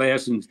he could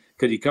last and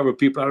could he cover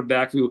people out of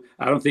backfield?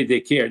 I don't think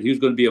they cared. He was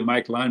going to be a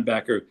Mike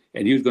linebacker,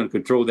 and he was going to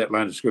control that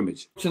line of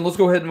scrimmage. And let's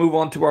go ahead and move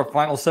on to our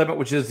final segment,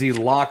 which is the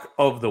lock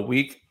of the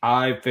week.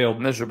 I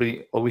failed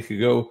miserably a week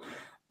ago.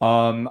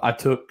 I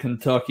took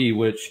Kentucky,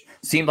 which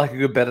seemed like a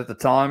good bet at the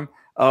time.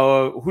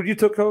 Who did you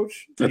took,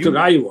 Coach? I took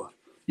Iowa.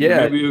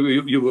 Yeah.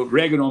 You were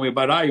ragging on me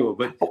about Iowa,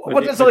 but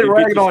wasn't necessarily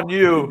ragging on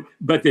you.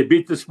 But they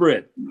beat the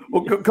spread.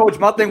 Well, Coach,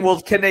 my thing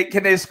was, can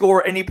they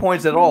score any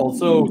points at all?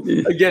 So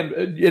again,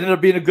 it ended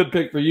up being a good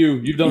pick for you.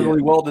 You've done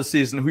really well this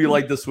season. Who you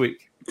like this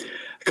week?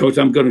 Coach,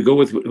 I'm going to go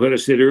with what I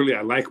said earlier.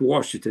 I like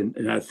Washington,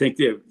 and I think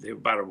they're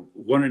about a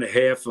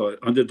 1.5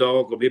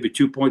 underdog or maybe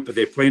 2 points, but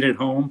they're playing at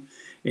home.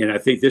 And I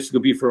think this is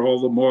going to be for all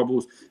the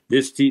marbles.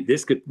 This team,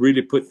 this could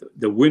really put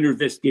the winner of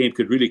this game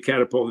could really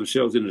catapult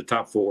themselves into the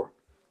top 4.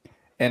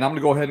 And I'm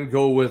going to go ahead and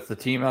go with the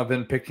team I've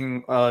been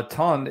picking a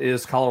ton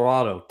is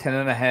Colorado,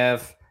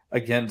 10.5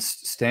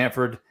 against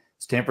Stanford.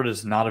 Stanford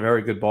is not a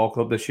very good ball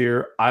club this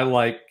year. I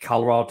like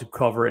Colorado to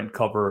cover and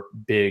cover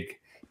big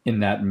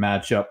in that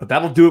matchup. But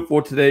that'll do it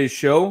for today's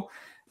show.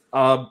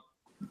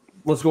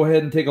 Let's go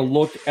ahead and take a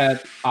look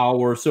at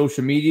our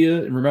social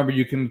media. And remember,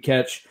 you can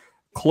catch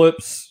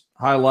clips,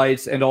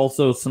 highlights, and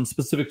also some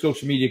specific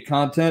social media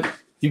content.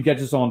 You can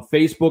catch us on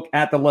Facebook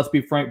at the Let's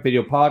Be Frank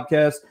Video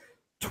Podcast,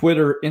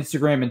 Twitter,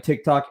 Instagram, and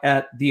TikTok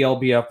at the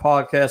LBF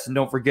Podcast. And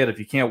don't forget, if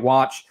you can't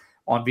watch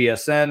on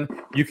VSN,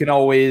 you can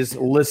always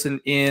listen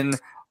in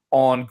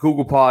on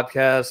Google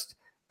Podcast,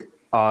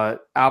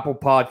 Apple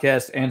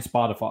Podcast, and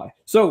Spotify.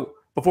 So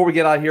before we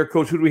get out of here,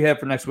 Coach, who do we have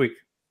for next week?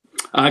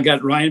 I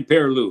got Ryan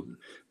Perilou.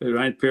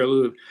 Ryan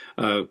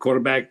Perilou,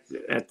 quarterback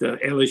at the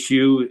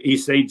LSU,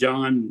 East St.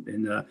 John,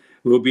 and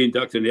will be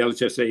inducted in the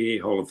LHSAA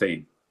Hall of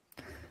Fame.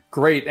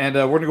 Great. And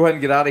we're going to go ahead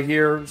and get out of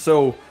here.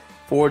 So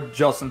for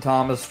Justin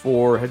Thomas,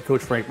 for head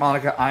coach Frank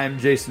Monica, I am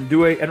Jason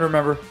Duhe. And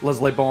remember,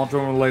 let's lay ball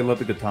and let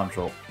the good time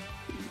roll.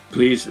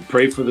 Please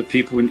pray for the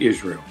people in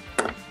Israel.